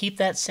can keep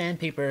that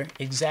sandpaper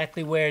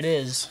exactly where it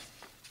is,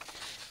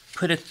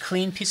 put a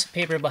clean piece of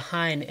paper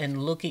behind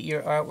and look at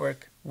your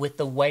artwork with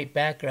the white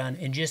background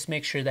and just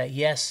make sure that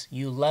yes,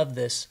 you love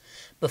this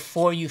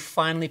before you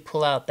finally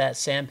pull out that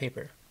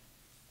sandpaper.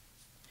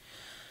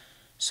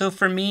 So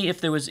for me, if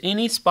there was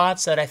any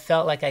spots that I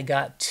felt like I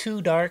got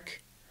too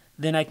dark,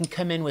 then I can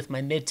come in with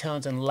my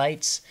midtones and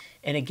lights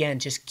and again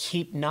just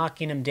keep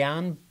knocking them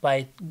down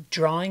by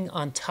drawing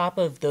on top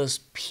of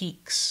those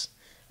peaks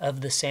of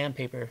the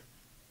sandpaper.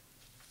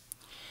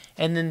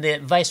 And then the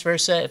vice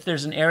versa, if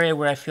there's an area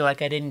where I feel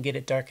like I didn't get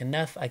it dark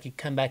enough, I could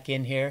come back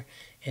in here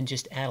and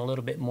just add a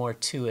little bit more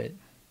to it.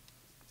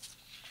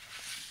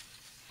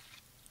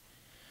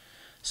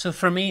 So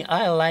for me,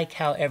 I like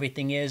how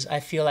everything is.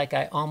 I feel like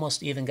I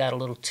almost even got a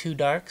little too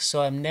dark,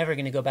 so I'm never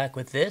going to go back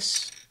with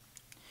this.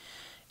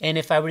 And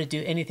if I were to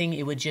do anything,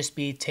 it would just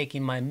be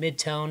taking my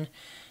midtone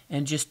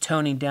and just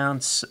toning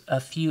down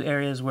a few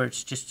areas where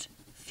it just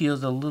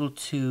feels a little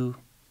too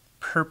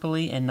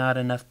purpley and not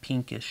enough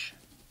pinkish.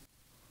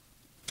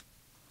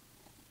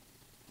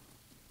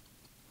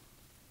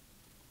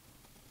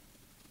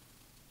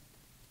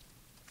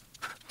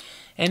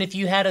 And if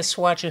you had a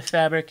swatch of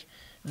fabric,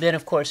 then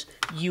of course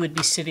you would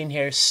be sitting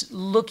here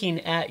looking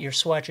at your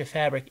swatch of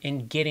fabric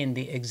and getting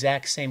the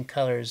exact same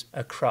colors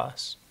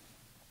across.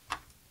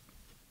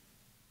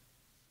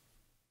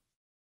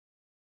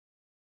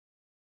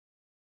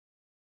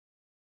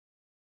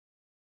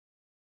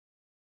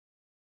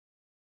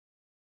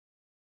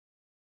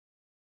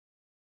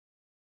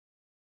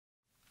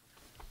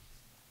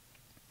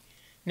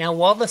 Now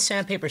while the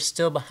sandpaper is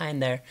still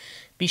behind there,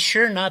 be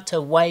sure not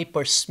to wipe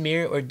or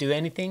smear or do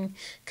anything,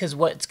 because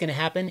what's going to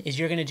happen is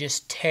you're going to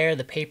just tear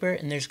the paper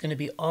and there's going to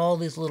be all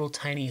these little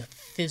tiny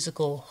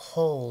physical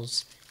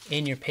holes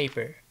in your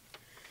paper.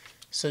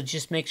 So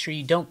just make sure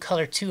you don't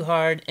color too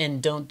hard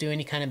and don't do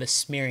any kind of a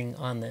smearing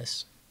on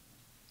this.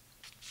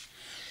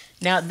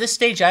 Now at this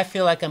stage I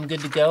feel like I'm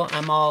good to go.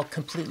 I'm all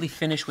completely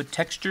finished with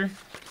texture.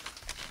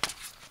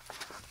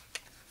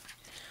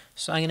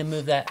 So I'm going to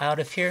move that out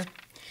of here.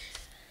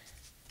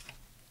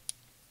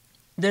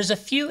 There's a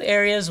few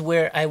areas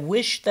where I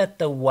wish that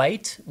the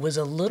white was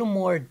a little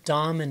more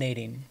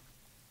dominating.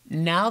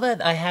 Now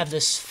that I have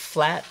this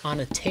flat on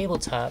a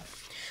tabletop,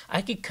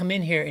 I could come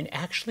in here and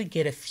actually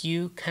get a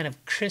few kind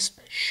of crisp,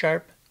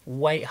 sharp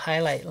white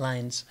highlight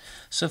lines.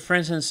 So for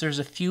instance, there's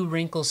a few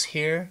wrinkles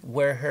here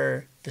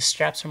where the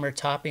straps from her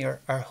topping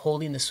are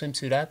holding the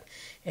swimsuit up,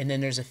 and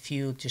then there's a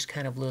few just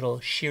kind of little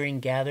shearing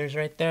gathers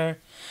right there.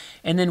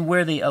 And then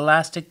where the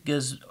elastic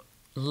is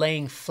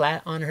laying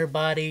flat on her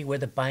body, where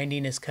the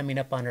binding is coming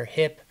up on her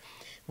hip,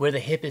 where the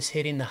hip is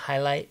hitting the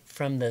highlight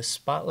from the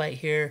spotlight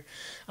here,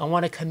 I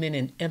want to come in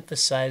and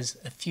emphasize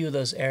a few of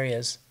those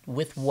areas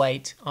with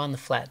white on the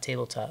flat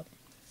tabletop.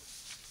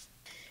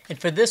 And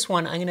for this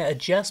one, I'm going to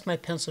adjust my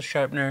pencil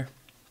sharpener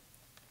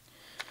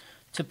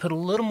to put a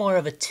little more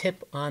of a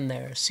tip on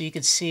there, so you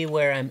can see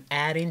where I'm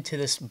adding to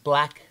this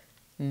black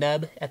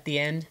nub at the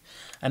end.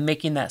 I'm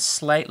making that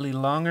slightly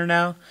longer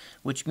now,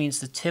 which means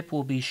the tip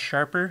will be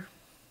sharper.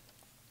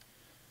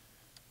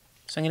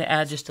 So I'm going to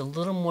add just a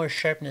little more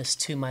sharpness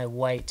to my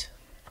white.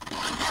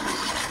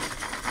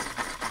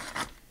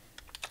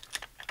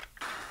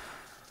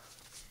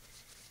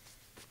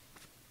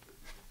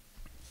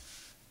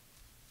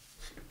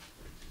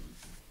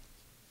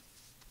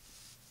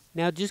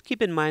 Now just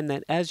keep in mind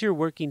that as you're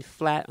working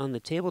flat on the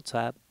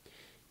tabletop,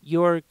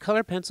 your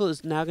color pencil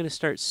is now going to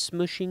start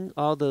smushing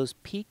all those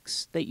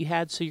peaks that you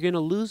had, so you're going to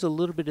lose a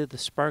little bit of the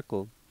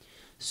sparkle.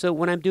 So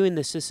when I'm doing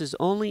this, this is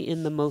only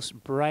in the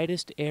most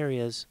brightest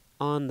areas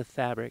on the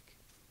fabric.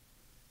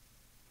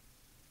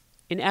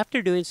 And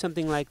after doing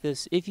something like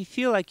this, if you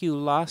feel like you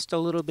lost a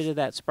little bit of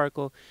that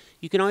sparkle,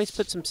 you can always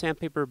put some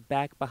sandpaper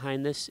back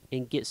behind this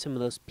and get some of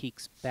those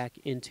peaks back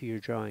into your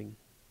drawing.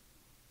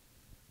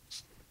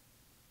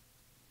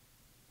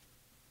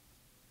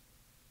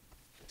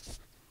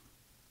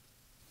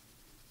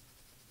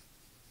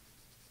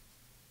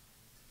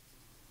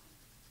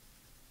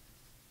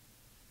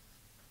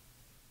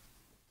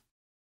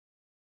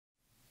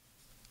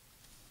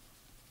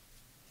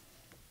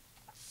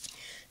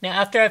 Now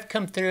after I've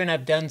come through and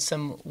I've done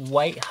some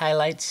white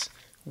highlights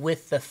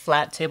with the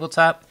flat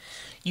tabletop,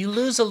 you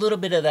lose a little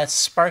bit of that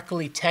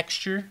sparkly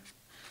texture,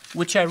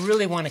 which I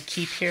really want to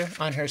keep here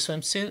on her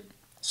swimsuit.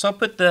 So I'll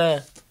put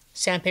the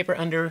sandpaper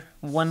under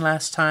one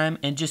last time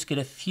and just get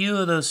a few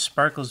of those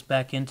sparkles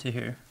back into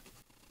here.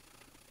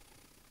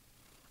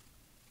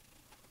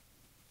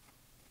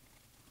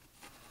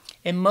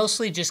 And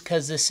mostly just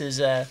because this is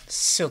a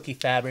silky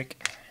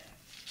fabric.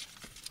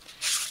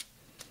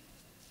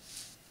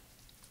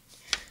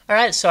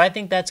 Alright, so I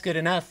think that's good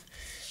enough.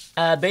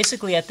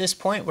 Basically at this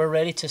point we're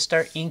ready to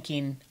start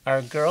inking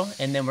our girl,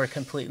 and then we're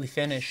completely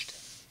finished.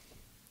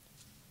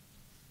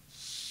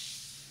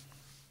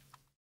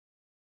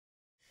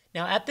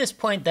 Now at this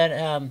point that,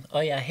 oh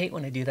yeah, I hate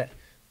when I do that.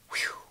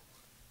 Whew.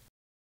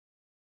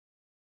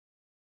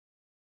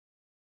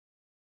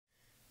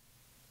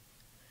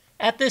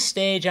 At this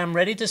stage I'm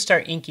ready to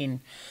start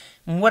inking.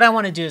 And what I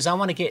want to do is I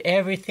want to get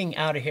everything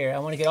out of here. I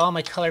want to get all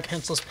my color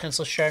pencils,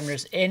 pencil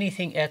sharpeners,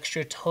 anything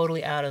extra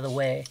totally out of the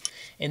way.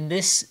 And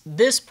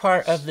this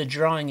part of the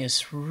drawing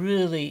is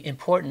really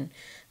important,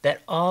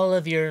 that all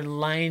of your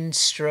line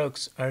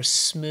strokes are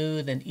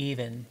smooth and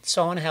even.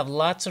 So I want to have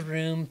lots of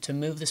room to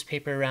move this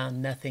paper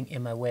around, nothing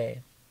in my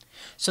way.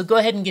 So go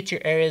ahead and get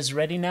your areas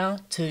ready now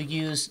to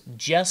use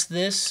just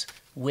this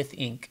with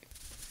ink.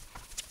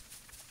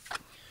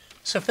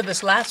 So for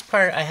this last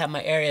part, I have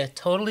my area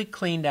totally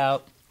cleaned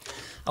out.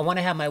 I want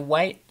to have my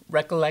white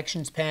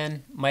Recollections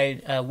pen,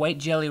 my white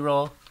jelly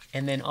roll,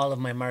 and then all of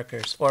my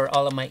markers, or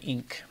all of my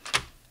ink.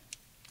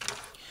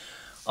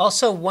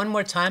 Also, one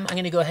more time, I'm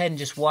going to go ahead and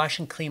just wash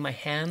and clean my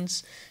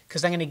hands,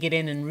 because I'm going to get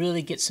in and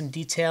really get some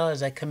detail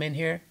as I come in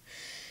here.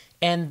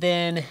 And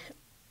then,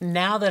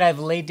 now that I've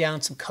laid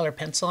down some color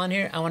pencil on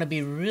here, I want to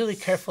be really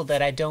careful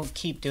that I don't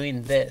keep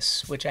doing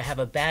this, which I have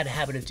a bad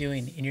habit of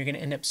doing, and you're going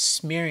to end up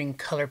smearing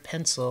color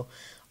pencil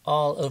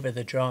all over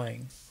the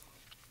drawing.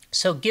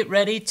 So get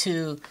ready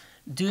to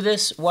do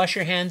this, wash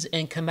your hands,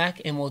 and come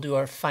back and we'll do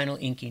our final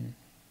inking.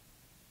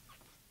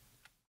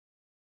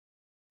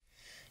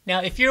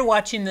 Now if you're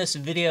watching this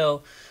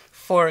video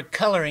for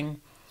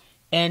coloring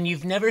and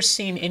you've never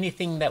seen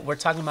anything that we're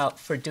talking about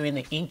for doing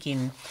the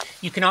inking,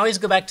 you can always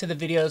go back to the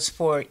videos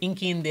for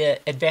inking the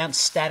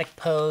advanced static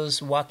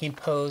pose, walking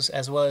pose,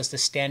 as well as the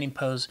standing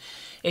pose.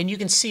 And you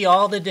can see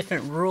all the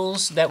different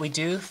rules that we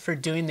do for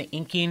doing the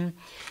inking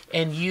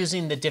and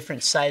using the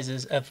different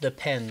sizes of the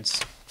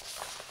pens.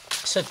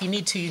 So if you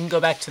need to, you can go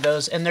back to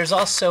those. And there's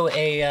also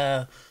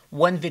a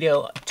one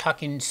video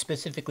talking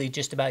specifically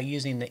just about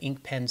using the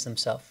ink pens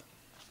themselves.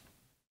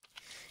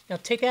 Now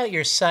take out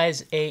your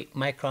size 8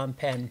 micron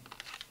pen.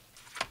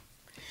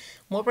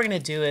 What we're going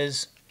to do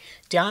is,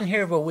 down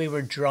here where we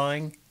were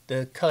drawing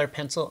the color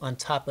pencil on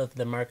top of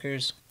the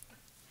markers,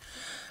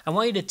 I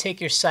want you to take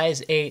your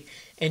size 8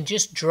 and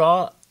just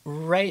draw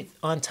right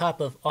on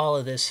top of all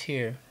of this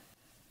here.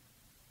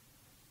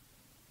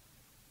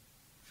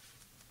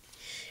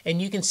 And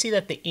you can see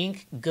that the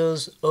ink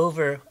goes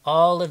over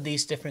all of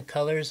these different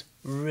colors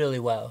really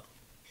well.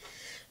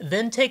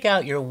 Then take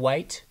out your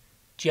white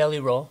jelly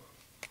roll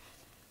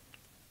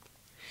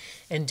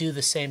and do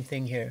the same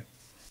thing here.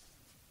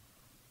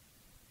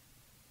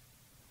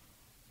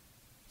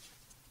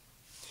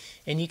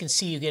 And you can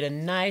see you get a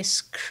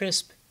nice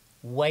crisp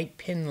white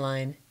pin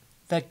line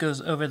that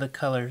goes over the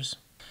colors.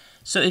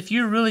 So if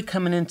you're really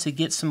coming in to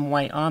get some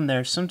white on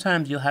there,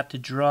 sometimes you'll have to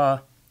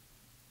draw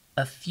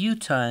a few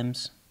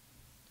times.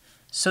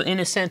 So in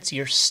a sense,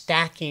 you're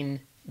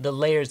stacking the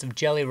layers of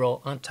Jelly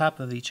Roll on top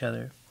of each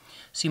other.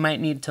 So you might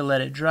need to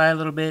let it dry a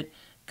little bit,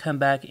 come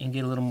back and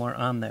get a little more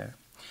on there.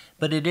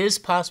 But it is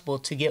possible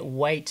to get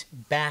white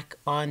back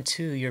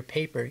onto your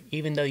paper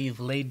even though you've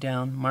laid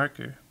down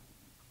marker.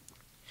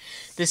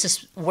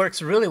 This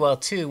works really well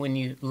too when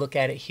you look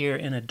at it here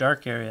in a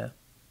dark area.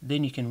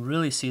 Then you can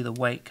really see the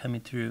white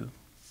coming through.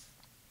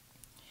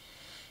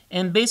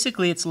 And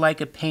basically it's like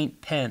a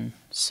paint pen.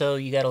 So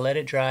you got to let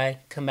it dry,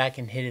 come back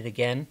and hit it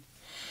again.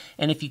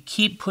 And if you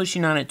keep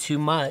pushing on it too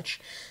much,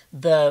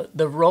 the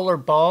roller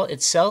ball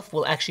itself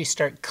will actually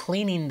start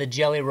cleaning the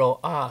Jelly Roll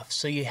off.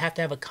 So you have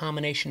to have a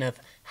combination of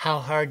how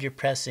hard you're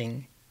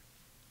pressing.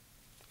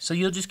 So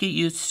you'll just get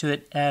used to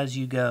it as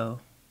you go.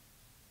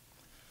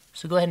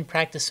 So go ahead and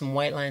practice some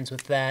white lines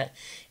with that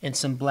and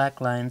some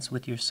black lines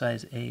with your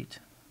size 8.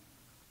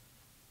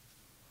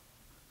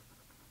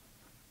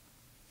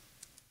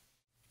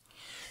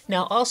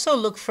 Now also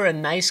look for a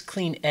nice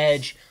clean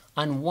edge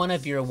on one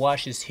of your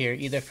washes here,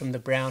 either from the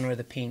brown or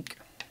the pink.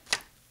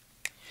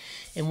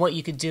 And what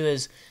you could do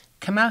is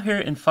come out here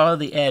and follow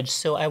the edge.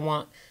 So I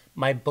want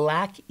my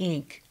black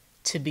ink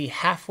to be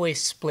halfway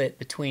split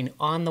between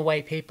on the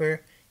white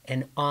paper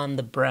and on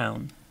the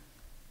brown.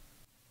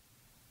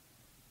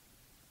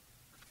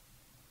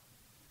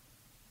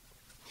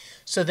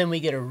 So then we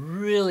get a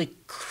really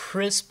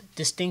crisp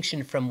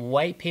distinction from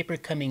white paper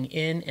coming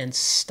in and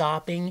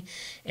stopping,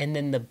 and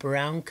then the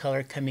brown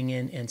color coming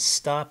in and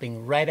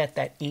stopping right at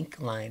that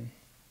ink line.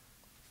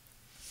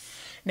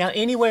 Now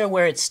anywhere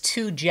where it's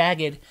too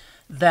jagged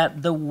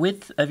that the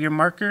width of your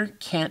marker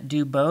can't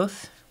do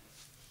both,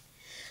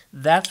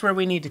 that's where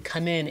we need to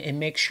come in and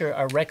make sure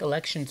our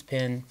recollections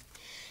pen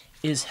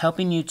is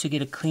helping you to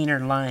get a cleaner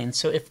line.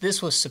 So if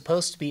this was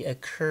supposed to be a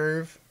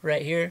curve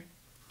right here,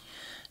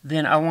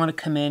 then I want to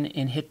come in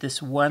and hit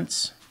this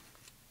once,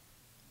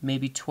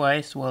 maybe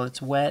twice while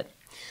it's wet.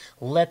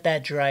 Let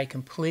that dry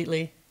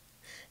completely.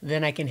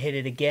 Then I can hit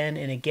it again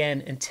and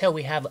again until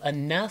we have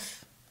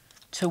enough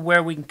to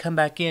where we can come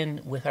back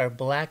in with our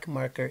black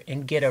marker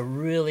and get a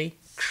really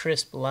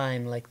crisp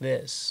line like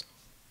this.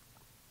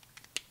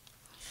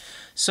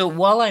 So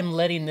while I'm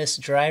letting this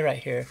dry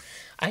right here,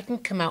 I can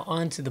come out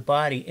onto the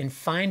body and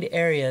find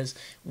areas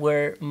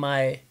where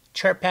my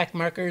chart pack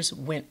markers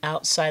went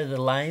outside of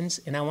the lines,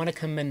 and I want to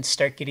come in and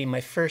start getting my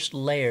first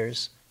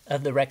layers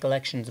of the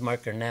recollections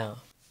marker now.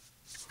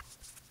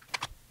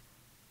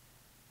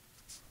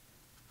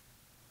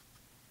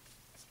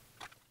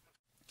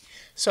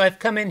 So I've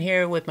come in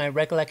here with my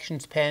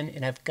recollections pen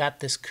and I've got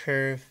this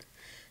curve.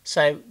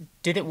 So I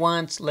did it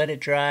once, let it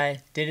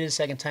dry, did it a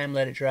second time,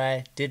 let it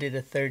dry, did it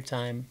a third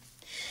time.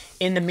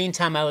 In the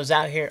meantime, I was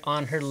out here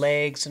on her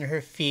legs and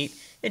her feet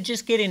and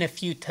just getting a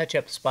few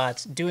touch-up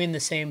spots, doing the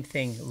same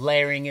thing,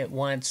 layering it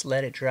once,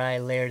 let it dry,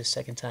 layer it a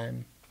second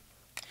time.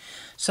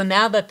 So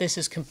now that this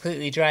is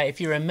completely dry,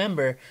 if you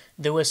remember,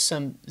 there was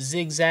some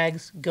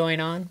zigzags going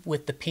on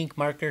with the pink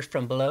marker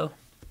from below.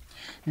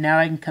 Now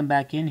I can come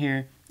back in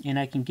here and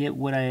I can get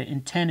what I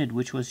intended,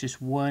 which was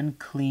just one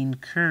clean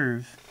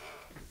curve.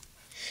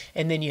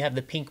 And then you have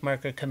the pink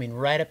marker coming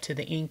right up to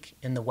the ink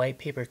and the white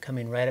paper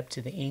coming right up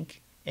to the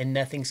ink, and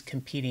nothing's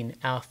competing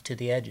off to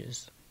the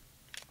edges.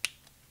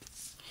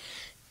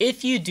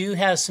 If you do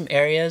have some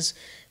areas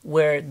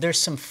where there's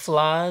some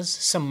flaws,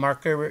 some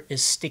marker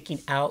is sticking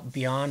out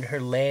beyond her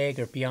leg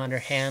or beyond her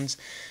hands,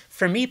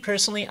 for me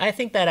personally, I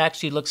think that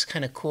actually looks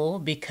kind of cool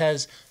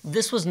because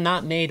this was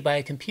not made by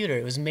a computer.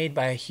 It was made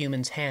by a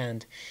human's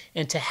hand.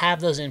 And to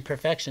have those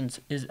imperfections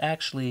is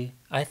actually,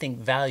 I think,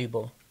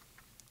 valuable.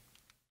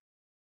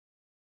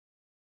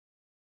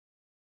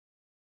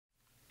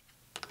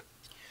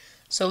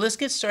 So let's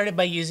get started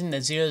by using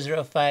the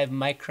 005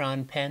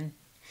 micron pen.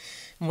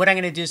 And what I'm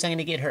going to do is I'm going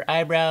to get her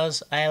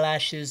eyebrows,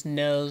 eyelashes,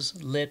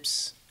 nose,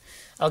 lips.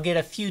 I'll get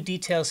a few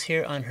details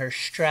here on her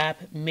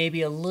strap,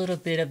 maybe a little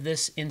bit of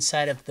this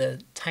inside of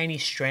the tiny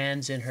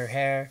strands in her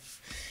hair,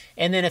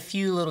 and then a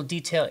few little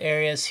detail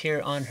areas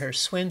here on her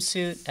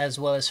swimsuit as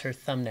well as her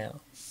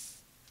thumbnail.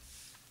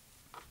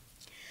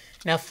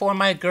 Now for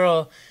my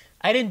girl,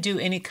 I didn't do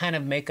any kind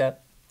of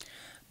makeup,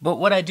 but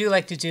what I do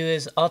like to do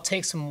is I'll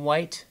take some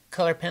white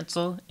color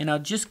pencil and I'll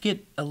just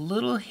get a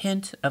little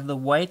hint of the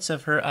whites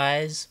of her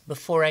eyes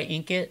before I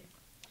ink it.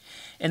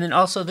 And then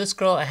also this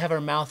girl, I have her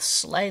mouth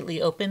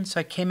slightly open, so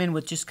I came in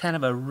with just kind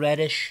of a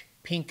reddish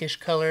pinkish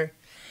color,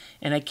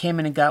 and I came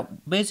in and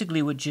got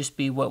basically would just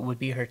be what would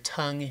be her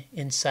tongue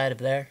inside of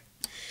there.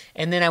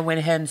 And then I went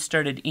ahead and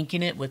started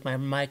inking it with my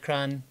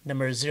micron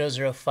number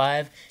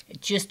 005,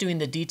 just doing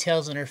the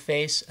details on her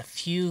face, a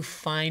few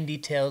fine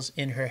details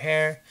in her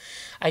hair.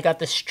 I got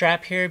the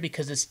strap here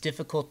because it's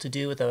difficult to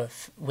do with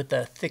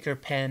a thicker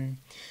pen.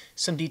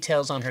 Some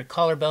details on her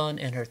collarbone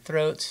and her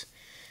throat,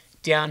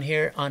 down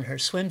here on her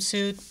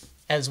swimsuit,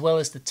 as well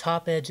as the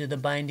top edge of the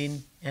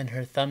binding and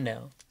her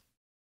thumbnail.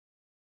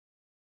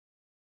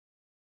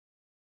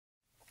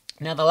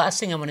 Now the last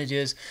thing I want to do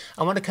is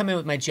I want to come in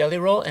with my jelly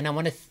roll and I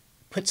want to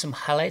put some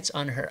highlights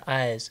on her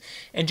eyes.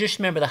 And just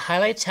remember, the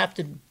highlights have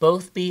to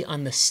both be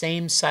on the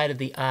same side of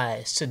the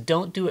eye. So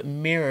don't do it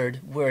mirrored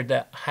where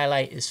the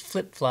highlight is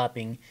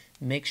flip-flopping.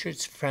 Make sure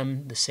it's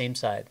from the same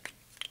side.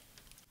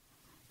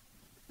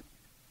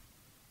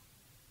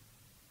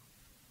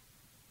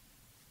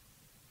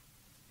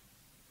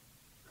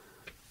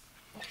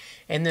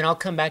 And then I'll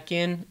come back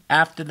in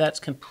after that's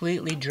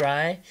completely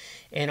dry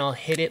and I'll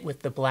hit it with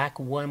the black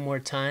one more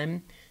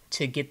time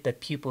to get the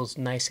pupils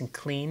nice and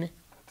clean.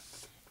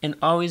 And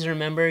always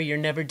remember, you're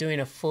never doing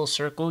a full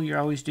circle, you're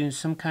always doing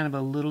some kind of a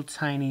little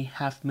tiny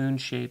half moon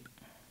shape,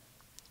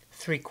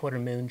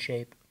 3/4 moon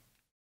shape.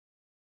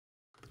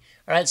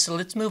 Alright, so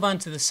let's move on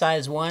to the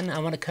size 1. I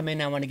want to come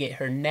in, I want to get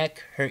her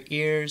neck, her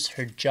ears,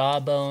 her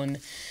jawbone,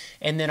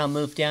 and then I'll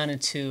move down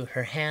into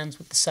her hands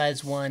with the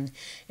size 1,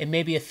 and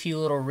maybe a few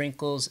little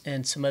wrinkles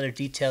and some other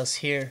details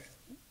here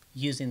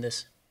using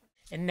this.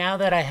 And now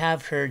that I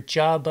have her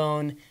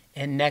jawbone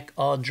and neck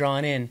all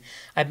drawn in,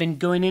 I've been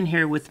going in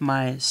here with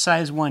my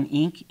size 1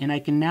 ink, and I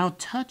can now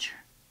touch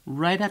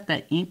right at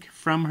that ink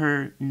from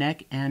her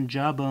neck and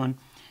jawbone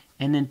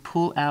and then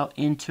pull out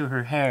into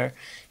her hair.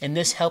 And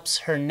this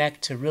helps her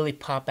neck to really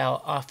pop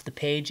out off the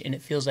page, and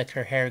it feels like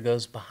her hair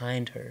goes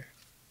behind her.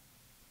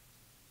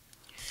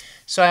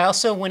 So I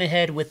also went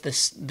ahead with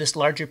this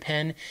larger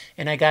pen,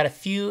 and I got a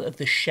few of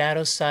the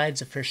shadow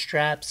sides of her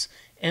straps,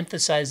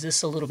 emphasize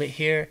this a little bit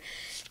here,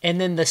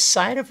 and then the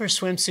side of her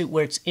swimsuit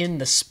where it's in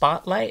the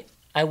spotlight,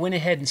 I went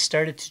ahead and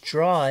started to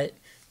draw it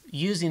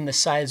using the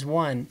size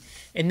 1.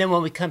 And then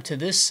when we come to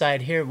this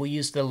side here, we'll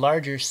use the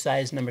larger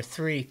size number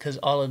 3 because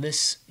all of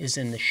this is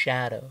in the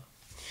shadow.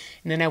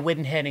 And then I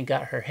went ahead and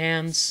got her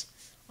hands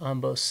on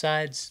both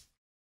sides.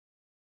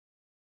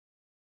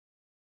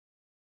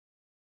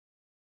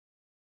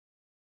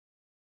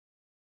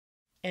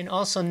 And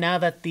also, now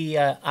that the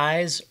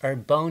eyes are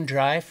bone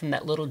dry from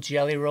that little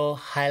jelly roll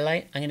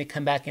highlight, I'm going to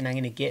come back and I'm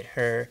going to get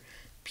her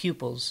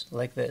pupils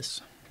like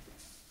this.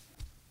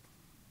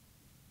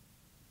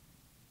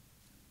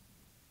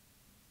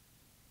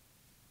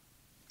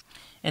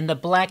 And the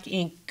black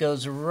ink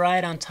goes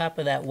right on top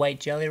of that white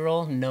jelly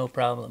roll, no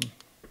problem.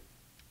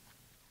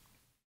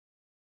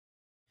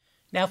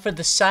 Now for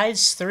the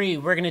size 3,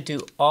 we're going to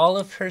do all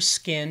of her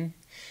skin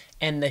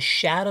and the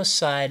shadow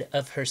side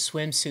of her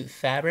swimsuit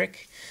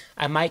fabric.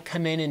 I might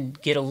come in and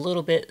get a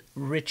little bit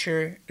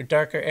richer or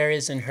darker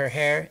areas in her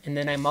hair, and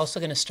then I'm also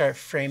going to start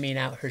framing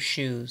out her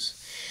shoes.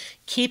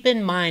 Keep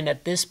in mind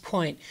at this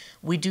point,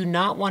 we do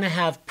not want to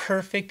have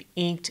perfect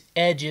inked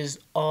edges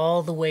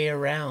all the way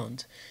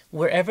around.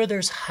 Wherever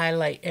there's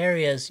highlight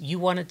areas, you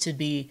want it to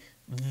be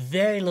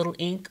very little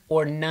ink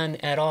or none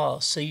at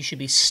all. So you should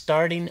be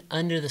starting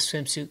under the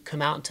swimsuit,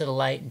 come out into the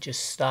light and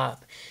just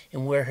stop.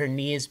 And where her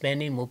knee is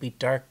bending will be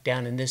dark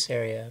down in this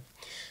area.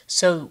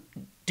 So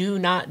do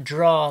not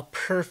draw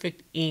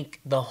perfect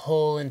ink the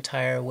whole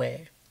entire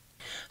way.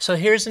 So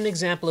here's an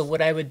example of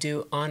what I would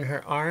do on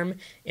her arm,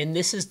 and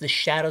this is the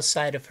shadow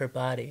side of her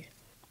body.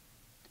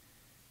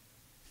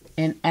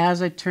 And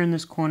as I turn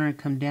this corner and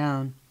come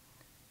down,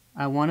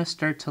 I want to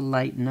start to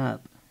lighten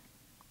up.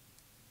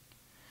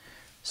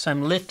 So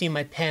I'm lifting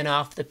my pen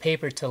off the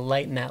paper to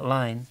lighten that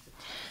line.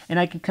 And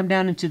I can come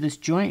down into this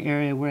joint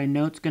area where I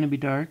know it's going to be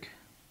dark.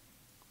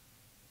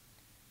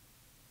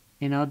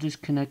 And I'll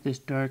just connect this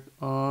dark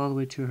all the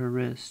way to her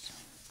wrist.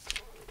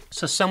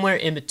 So somewhere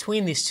in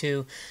between these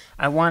two,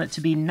 I want it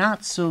to be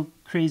not so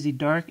crazy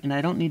dark, and I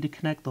don't need to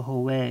connect the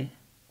whole way.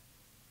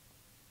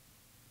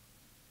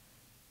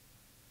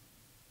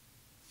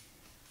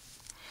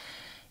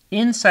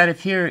 Inside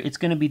of here, it's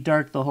going to be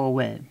dark the whole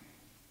way,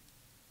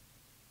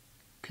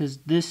 because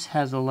this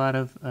has a lot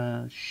of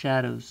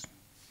shadows.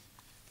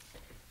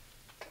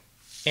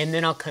 And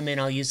then I'll come in,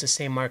 I'll use the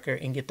same marker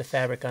and get the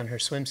fabric on her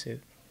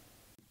swimsuit.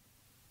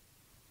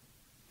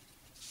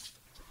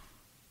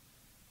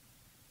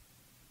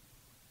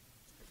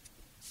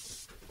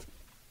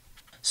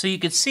 So you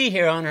could see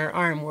here on her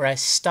arm where I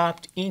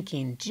stopped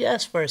inking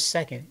just for a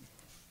second.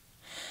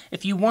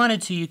 If you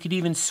wanted to, you could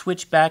even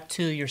switch back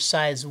to your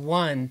size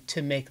 1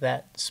 to make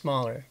that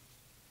smaller.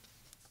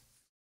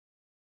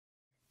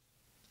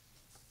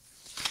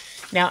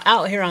 Now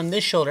out here on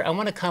this shoulder, I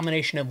want a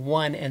combination of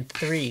 1 and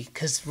 3,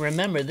 because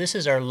remember, this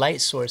is our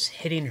light source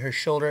hitting her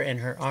shoulder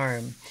and her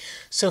arm.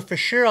 So for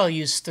sure I'll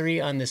use 3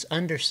 on this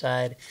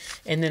underside,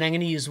 and then I'm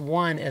going to use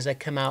 1 as I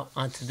come out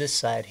onto this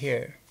side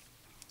here.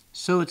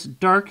 So it's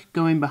dark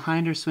going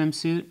behind her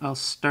swimsuit. I'll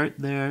start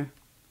there,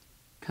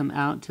 come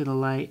out to the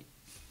light,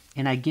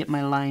 and I get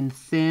my line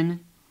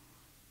thin.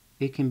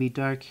 It can be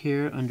dark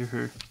here under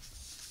her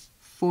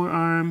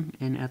forearm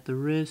and at the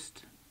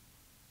wrist.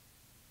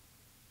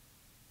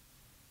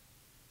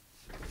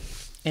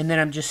 And then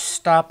I'm just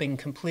stopping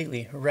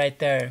completely right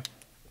there.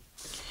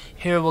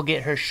 Here we'll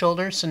get her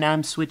shoulder. So now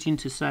I'm switching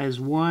to size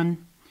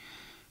 1.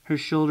 Her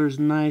shoulder's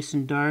nice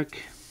and dark,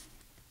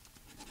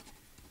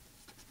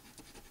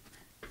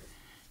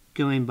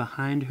 going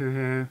behind her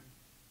hair,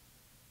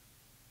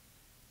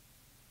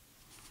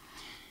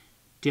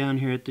 down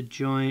here at the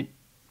joint,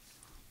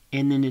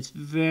 And then it's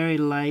very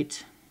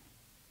light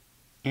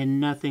and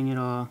nothing at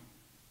all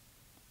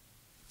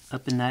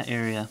up in that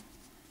area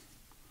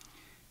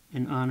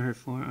and on her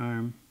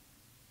forearm.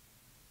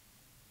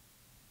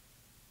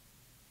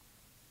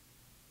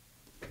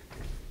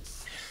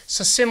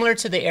 So similar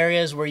to the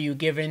areas where you've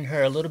given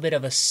her a little bit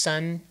of a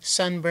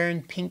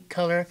sunburn pink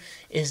color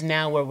is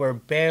now where we're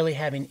barely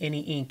having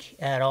any ink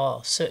at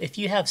all. So if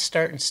you have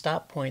start and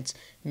stop points,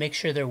 make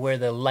sure they're where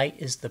the light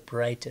is the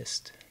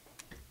brightest.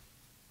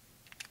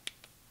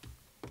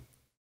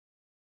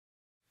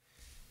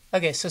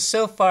 Okay,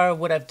 so far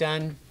what I've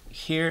done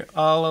here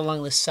all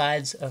along the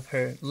sides of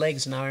her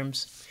legs and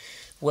arms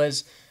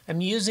was I'm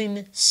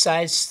using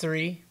size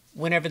 3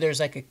 whenever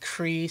there's like a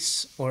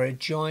crease or a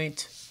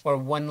joint or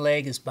one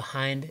leg is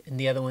behind and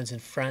the other one's in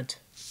front.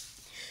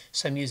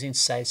 So I'm using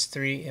size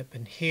 3 up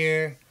in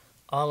here,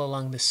 all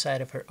along the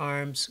side of her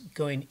arms,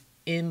 going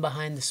in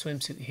behind the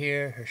swimsuit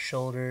here, her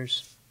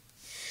shoulders.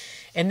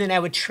 And then I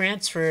would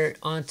transfer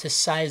onto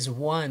size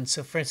 1.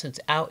 So for instance,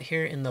 out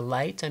here in the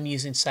light, I'm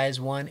using size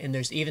 1, and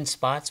there's even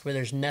spots where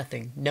there's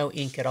nothing, no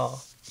ink at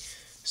all.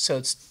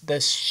 So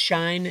the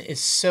shine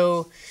is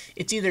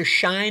it's either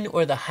shine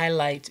or the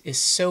highlight is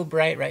so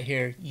bright right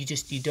here, you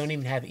don't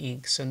even have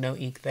ink, so no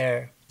ink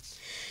there.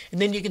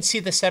 And then you can see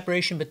the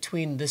separation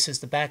between this is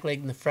the back leg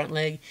and the front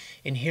leg,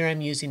 and here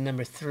I'm using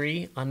number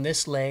 3 on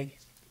this leg,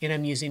 and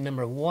I'm using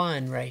number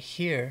 1 right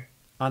here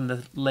on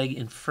the leg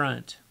in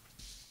front.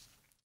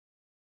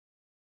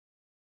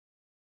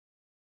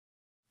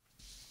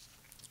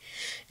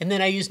 And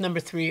then I use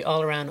number 3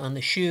 all around on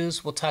the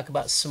shoes. We'll talk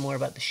about some more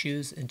about the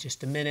shoes in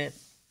just a minute.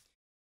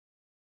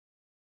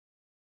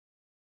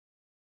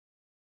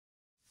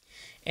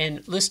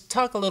 And let's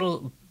talk a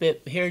little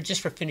bit here just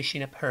for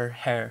finishing up her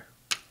hair.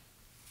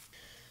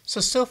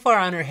 So far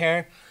on her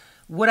hair,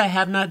 what I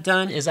have not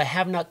done is I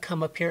have not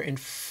come up here and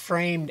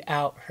framed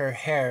out her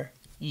hair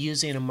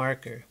using a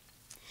marker,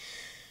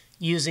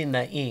 using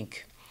the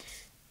ink.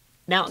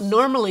 Now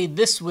normally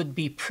this would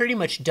be pretty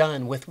much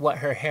done with what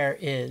her hair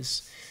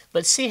is.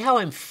 But see how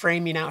I'm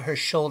framing out her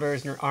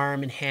shoulders and her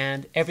arm and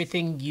hand,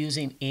 everything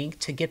using ink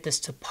to get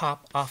this to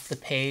pop off the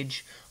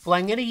page? Well,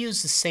 I'm going to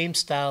use the same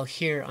style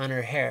here on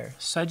her hair.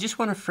 So I just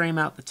want to frame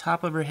out the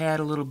top of her head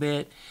a little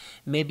bit,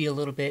 maybe a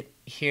little bit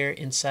here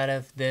inside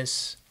of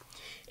this.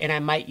 And I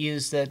might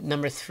use the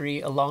number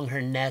 3 along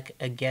her neck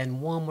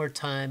again one more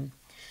time.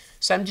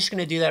 So I'm just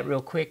going to do that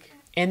real quick.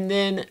 And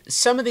then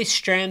some of these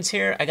strands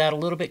here I got a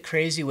little bit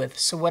crazy with.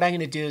 So what I'm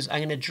going to do is I'm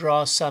going to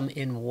draw some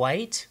in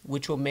white,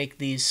 which will make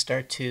these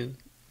start to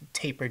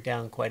taper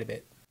down quite a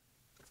bit.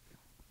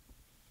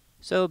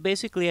 So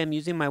basically I'm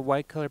using my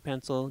white color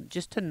pencil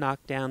just to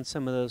knock down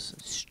some of those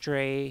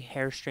stray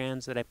hair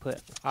strands that I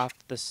put off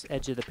the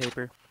edge of the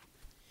paper.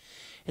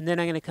 And then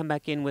I'm going to come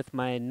back in with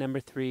my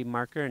number 3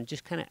 marker and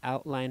just kind of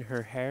outline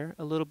her hair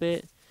a little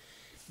bit.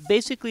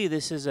 Basically,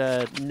 this is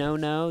a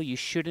no-no. You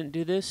shouldn't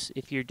do this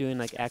if you're doing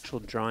like actual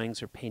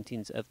drawings or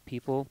paintings of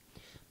people.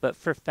 But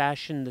for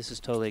fashion, this is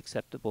totally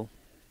acceptable.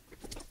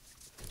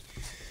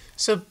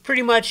 So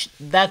pretty much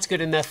that's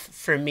good enough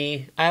for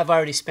me. I've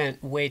already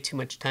spent way too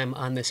much time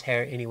on this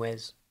hair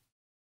anyways.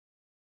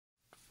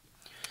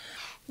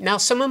 Now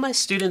some of my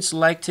students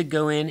like to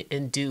go in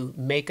and do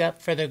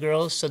makeup for their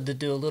girls. So they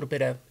do a little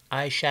bit of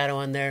eyeshadow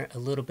on there, a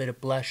little bit of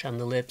blush on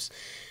the lips,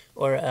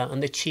 or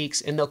on the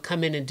cheeks, and they'll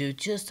come in and do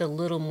just a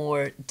little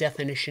more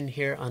definition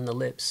here on the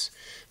lips.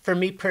 For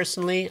me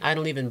personally, I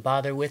don't even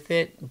bother with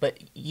it, but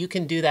you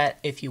can do that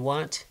if you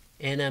want,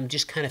 and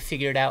just kind of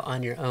figure it out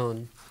on your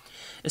own.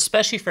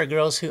 Especially for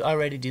girls who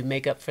already do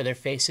makeup for their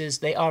faces,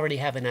 they already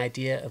have an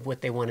idea of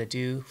what they want to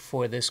do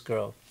for this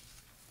girl.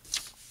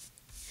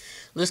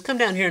 Let's come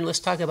down here and let's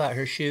talk about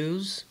her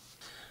shoes.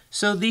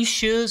 So these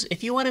shoes,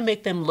 if you want to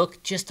make them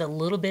look just a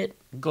little bit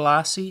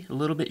glossy, a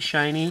little bit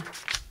shiny,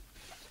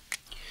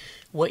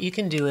 what you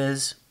can do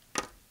is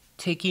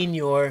taking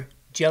your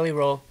jelly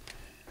roll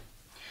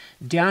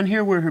down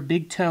here where her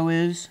big toe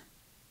is,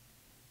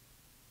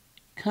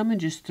 come and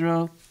just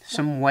throw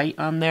some white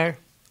on there,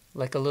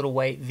 like a little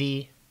white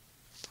V.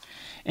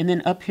 And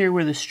then up here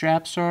where the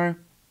straps are,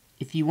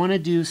 if you want to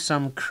do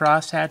some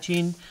cross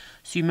hatching,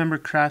 so you remember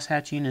cross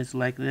hatching is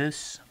like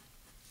this.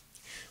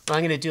 Well,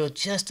 I'm going to do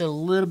just a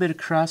little bit of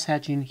cross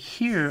hatching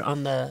here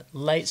on the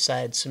light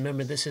side. So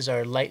remember, this is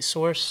our light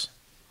source.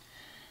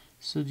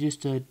 So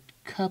just a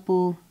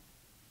couple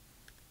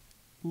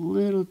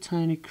little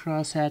tiny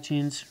cross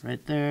hatchings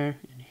right there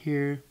and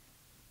here,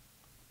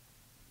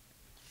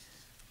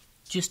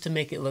 just to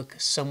make it look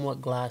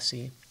somewhat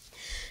glossy.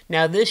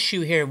 Now this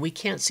shoe here, we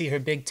can't see her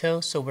big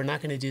toe, so we're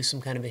not going to do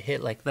some kind of a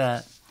hit like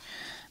that.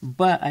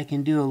 But I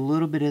can do a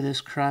little bit of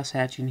this cross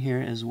hatching here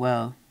as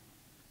well.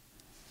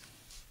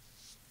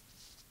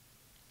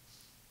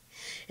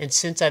 And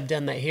since I've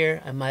done that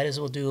here, I might as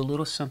well do a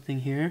little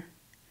something here.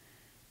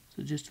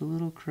 So just a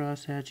little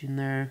cross hatching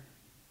there.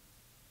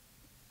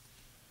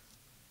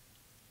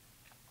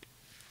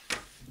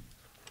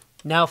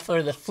 Now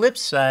for the flip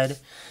side,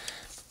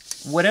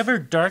 whatever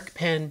dark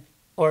pen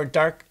or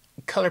dark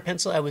color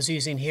pencil I was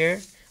using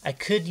here, I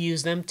could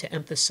use them to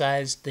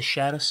emphasize the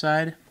shadow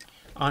side.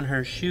 on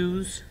her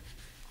shoes.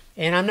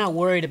 And I'm not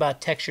worried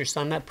about texture,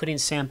 so I'm not putting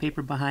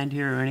sandpaper behind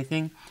here or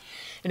anything.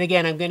 And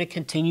again, I'm going to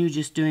continue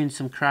just doing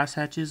some cross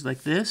hatches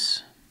like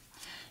this.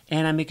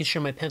 And I'm making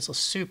sure my pencil's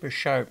super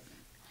sharp.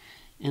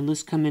 And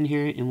let's come in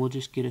here and we'll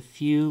just get a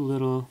few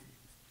little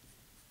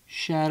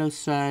shadow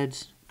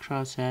sides,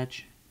 cross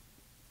hatch.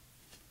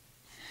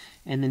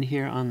 And then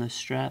here on the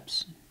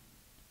straps,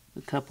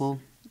 a couple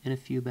and a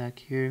few back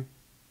here.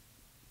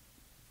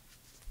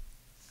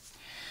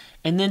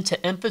 And then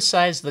to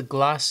emphasize the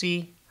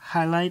glossy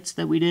highlights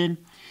that we did,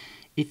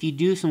 if you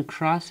do some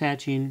cross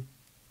hatching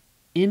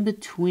in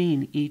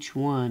between each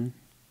one,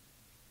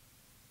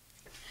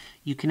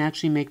 you can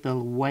actually make the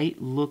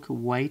white look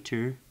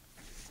whiter.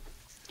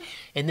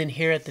 And then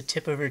here at the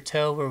tip of her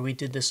toe where we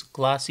did this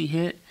glossy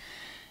hit,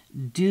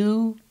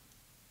 do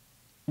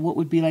what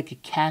would be like a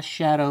cast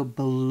shadow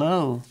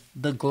below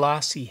the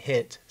glossy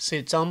hit. So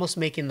it's almost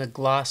making the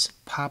gloss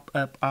pop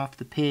up off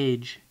the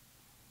page.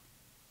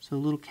 So a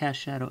little cast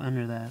shadow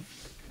under that.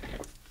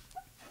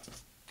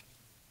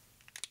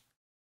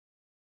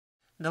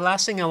 The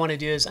last thing I want to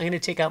do is I'm going to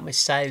take out my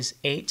size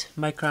 8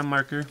 micron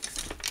marker.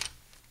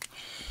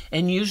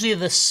 And usually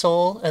the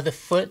sole of the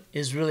foot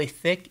is really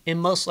thick, and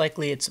most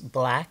likely it's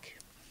black.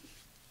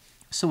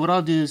 So what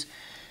I'll do is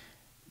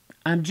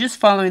I'm just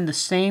following the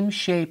same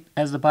shape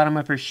as the bottom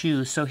of her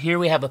shoe. So here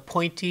we have a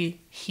pointy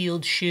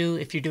heeled shoe.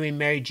 If you're doing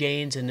Mary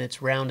Jane's and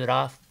it's rounded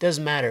off,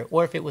 doesn't matter.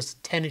 Or if it was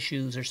tennis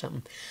shoes or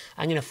something.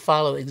 I'm going to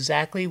follow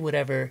exactly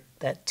whatever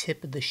that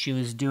tip of the shoe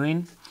is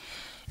doing.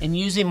 And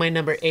using my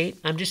number 8,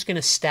 I'm just going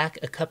to stack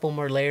a couple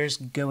more layers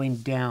going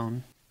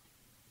down.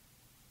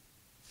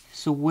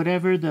 So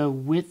whatever the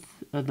width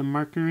of the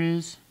marker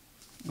is,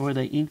 or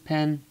the ink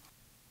pen,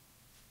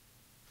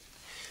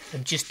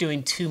 I'm just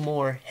doing 2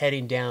 more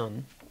heading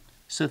down.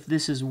 So if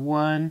this is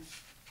 1,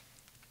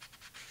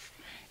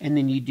 and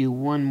then you do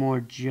 1 more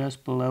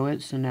just below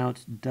it, so now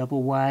it's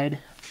double wide.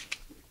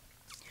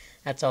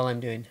 That's all I'm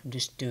doing. I'm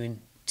just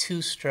doing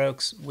 2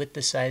 strokes with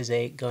the size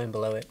 8 going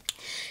below it.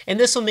 And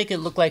this will make it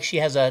look like she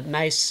has a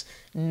nice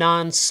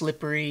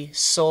non-slippery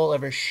sole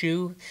of her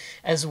shoe.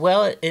 As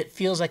well, it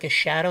feels like a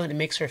shadow and it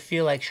makes her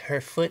feel like her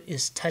foot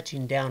is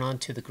touching down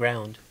onto the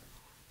ground.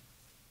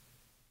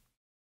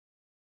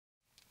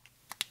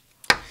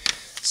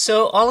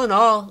 So all in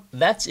all,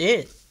 that's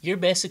it. You're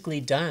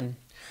basically done.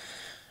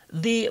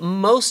 The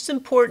most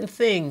important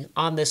thing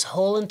on this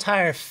whole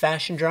entire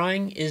fashion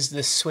drawing is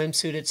the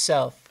swimsuit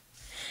itself.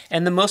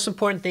 And the most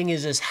important thing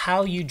is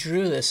how you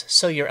drew this.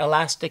 So your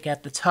elastic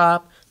at the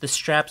top, the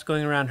straps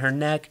going around her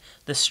neck,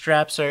 the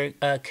straps are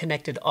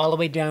connected all the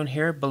way down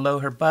here below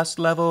her bust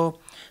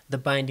level, the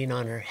binding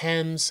on her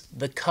hems,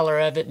 the color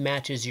of it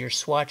matches your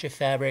swatch of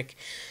fabric.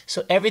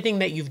 So everything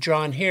that you've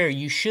drawn here,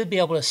 you should be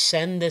able to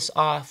send this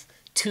off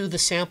to the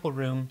sample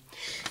room,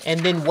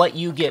 and then what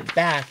you get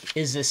back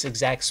is this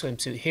exact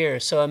swimsuit here.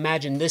 So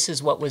imagine this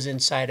is what was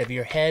inside of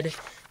your head,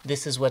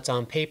 this is what's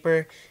on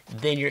paper,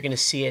 then you're going to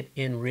see it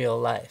in real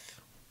life.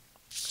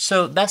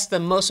 So that's the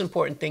most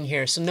important thing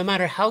here. So no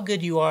matter how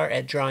good you are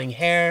at drawing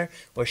hair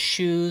or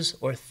shoes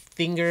or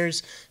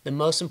fingers, the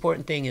most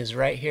important thing is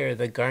right here,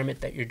 the garment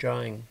that you're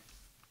drawing.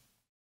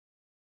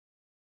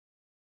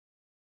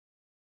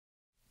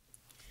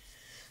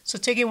 So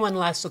taking one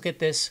last look at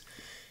this,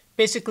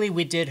 basically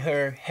we did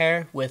her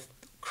hair with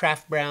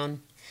craft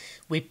brown.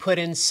 We put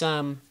in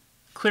some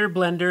clear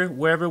blender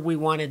wherever we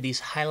wanted these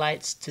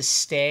highlights to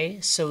stay,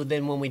 so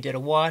then when we did a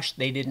wash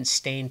they didn't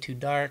stain too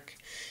dark.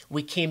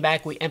 We came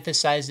back, we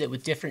emphasized it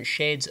with different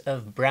shades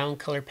of brown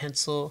color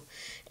pencil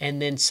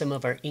and then some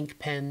of our ink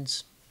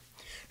pens.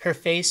 Her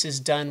face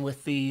is done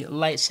with the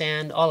light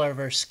sand all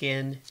over her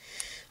skin.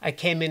 I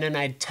came in and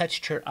I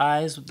touched her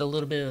eyes with a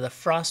little bit of the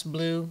frost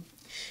blue.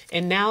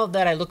 And now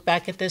that I look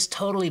back at this,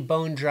 totally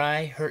bone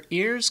dry, her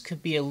ears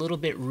could be a little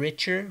bit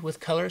richer with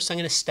color, so I'm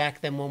going to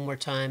stack them one more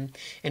time.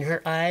 And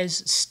her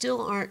eyes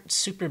still aren't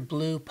super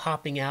blue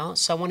popping out,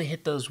 so I want to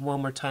hit those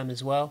one more time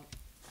as well.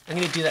 I'm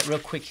going to do that real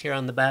quick here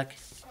on the back.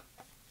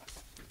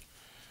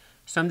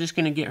 So I'm just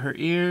going to get her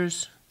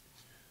ears,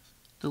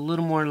 a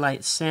little more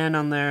light sand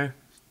on there.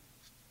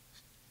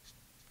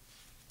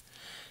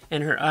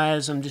 And her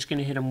eyes, I'm just going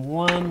to hit them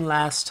one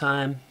last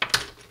time.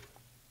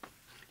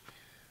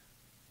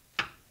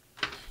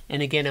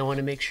 And again, I want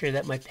to make sure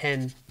that my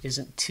pen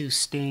isn't too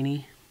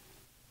stainy.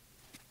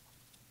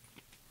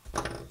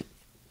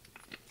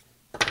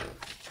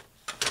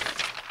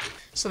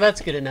 So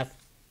that's good enough.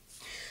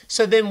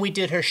 So then we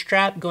did her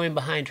strap going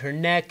behind her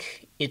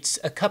neck. It's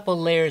a couple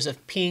layers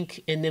of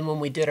pink, and then when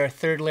we did our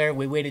third layer,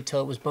 we waited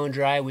till it was bone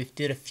dry. We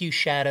did a few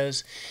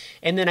shadows,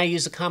 and then I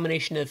used a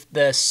combination of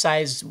the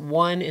size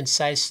 1 and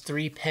size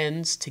 3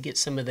 pens to get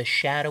some of the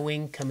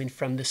shadowing coming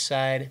from this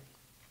side,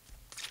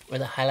 or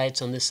the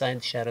highlights on this side,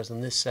 the shadows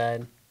on this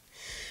side.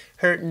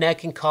 Her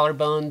neck and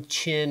collarbone,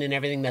 chin, and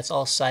everything, that's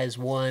all size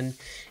 1.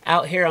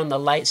 Out here on the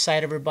light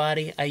side of her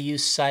body, I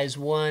used size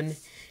 1.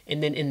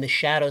 And then in the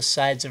shadow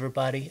sides of her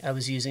body, I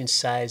was using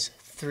size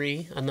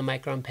 3 on the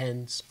micron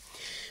pens.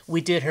 We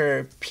did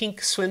her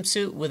pink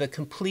swimsuit with a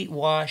complete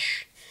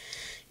wash.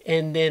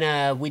 And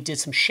then we did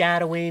some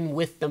shadowing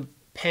with the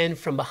pen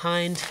from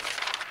behind.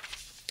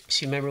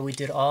 So you remember we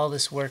did all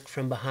this work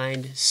from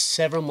behind,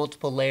 several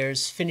multiple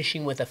layers,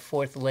 finishing with a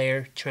fourth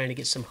layer, trying to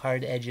get some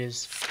hard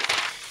edges.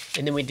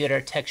 And then we did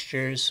our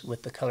textures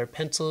with the color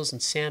pencils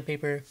and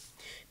sandpaper.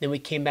 Then we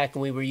came back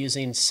and we were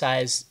using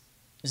size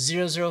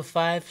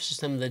 005 for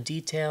some of the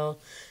detail,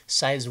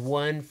 size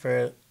 1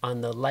 for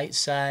on the light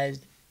side,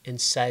 and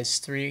size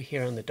 3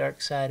 here on the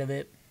dark side of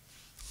it.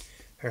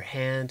 Her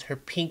hand, her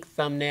pink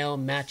thumbnail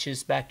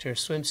matches back to her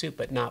swimsuit,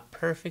 but not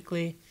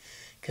perfectly,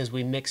 because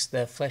we mixed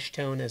the flesh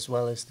tone as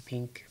well as the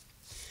pink.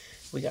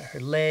 We got her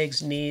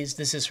legs, knees.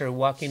 This is her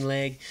walking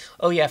leg.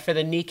 Oh yeah, for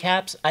the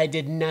kneecaps, I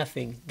did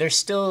nothing. There's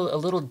still a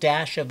little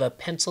dash of a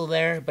pencil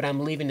there, but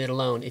I'm leaving it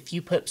alone. If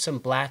you put some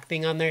black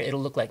thing on there,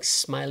 it'll look like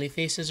smiley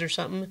faces or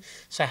something.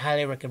 So I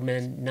highly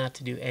recommend not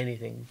to do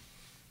anything.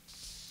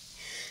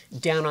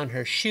 Down on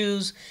her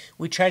shoes,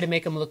 we try to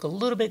make them look a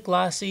little bit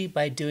glossy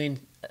by doing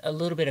a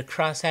little bit of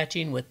cross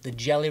hatching with the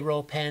Jelly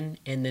Roll pen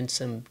and then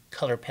some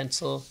color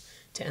pencil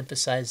to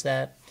emphasize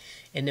that.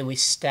 And then we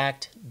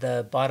stacked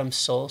the bottom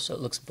sole so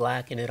it looks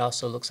black and it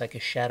also looks like a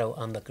shadow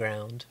on the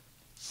ground.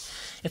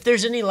 If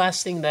there's any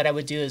last thing that I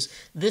would do is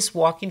this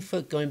walking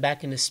foot going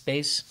back into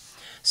space.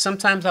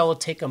 Sometimes I will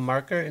take a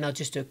marker and I'll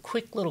just do a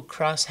quick little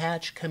cross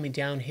hatch coming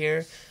down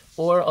here,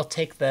 or I'll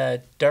take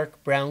the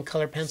dark brown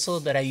color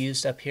pencil that I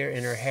used up here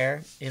in her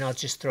hair and I'll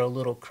just throw a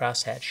little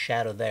cross hatch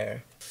shadow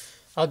there.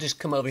 I'll just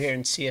come over here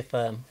and see if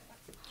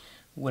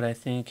what I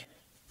think.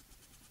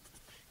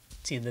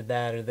 It's either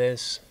that or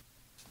this.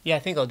 Yeah, I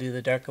think I'll do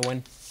the darker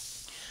one.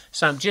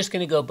 So I'm just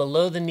going to go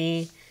below the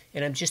knee,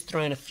 and I'm just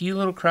throwing a few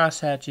little cross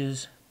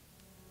hatches.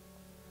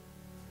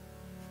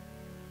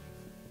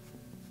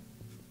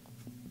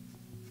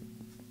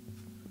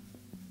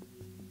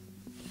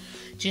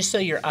 Just so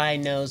your eye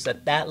knows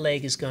that that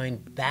leg is going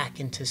back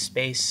into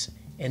space,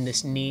 and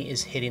this knee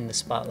is hitting the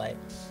spotlight.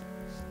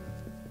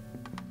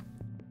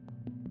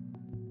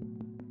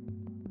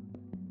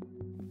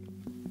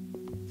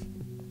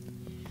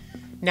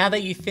 Now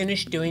that you've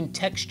finished doing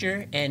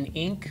texture and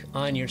ink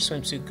on your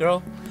swimsuit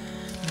girl,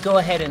 go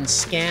ahead and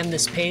scan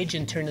this page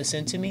and turn this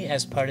into me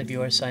as part of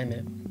your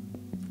assignment.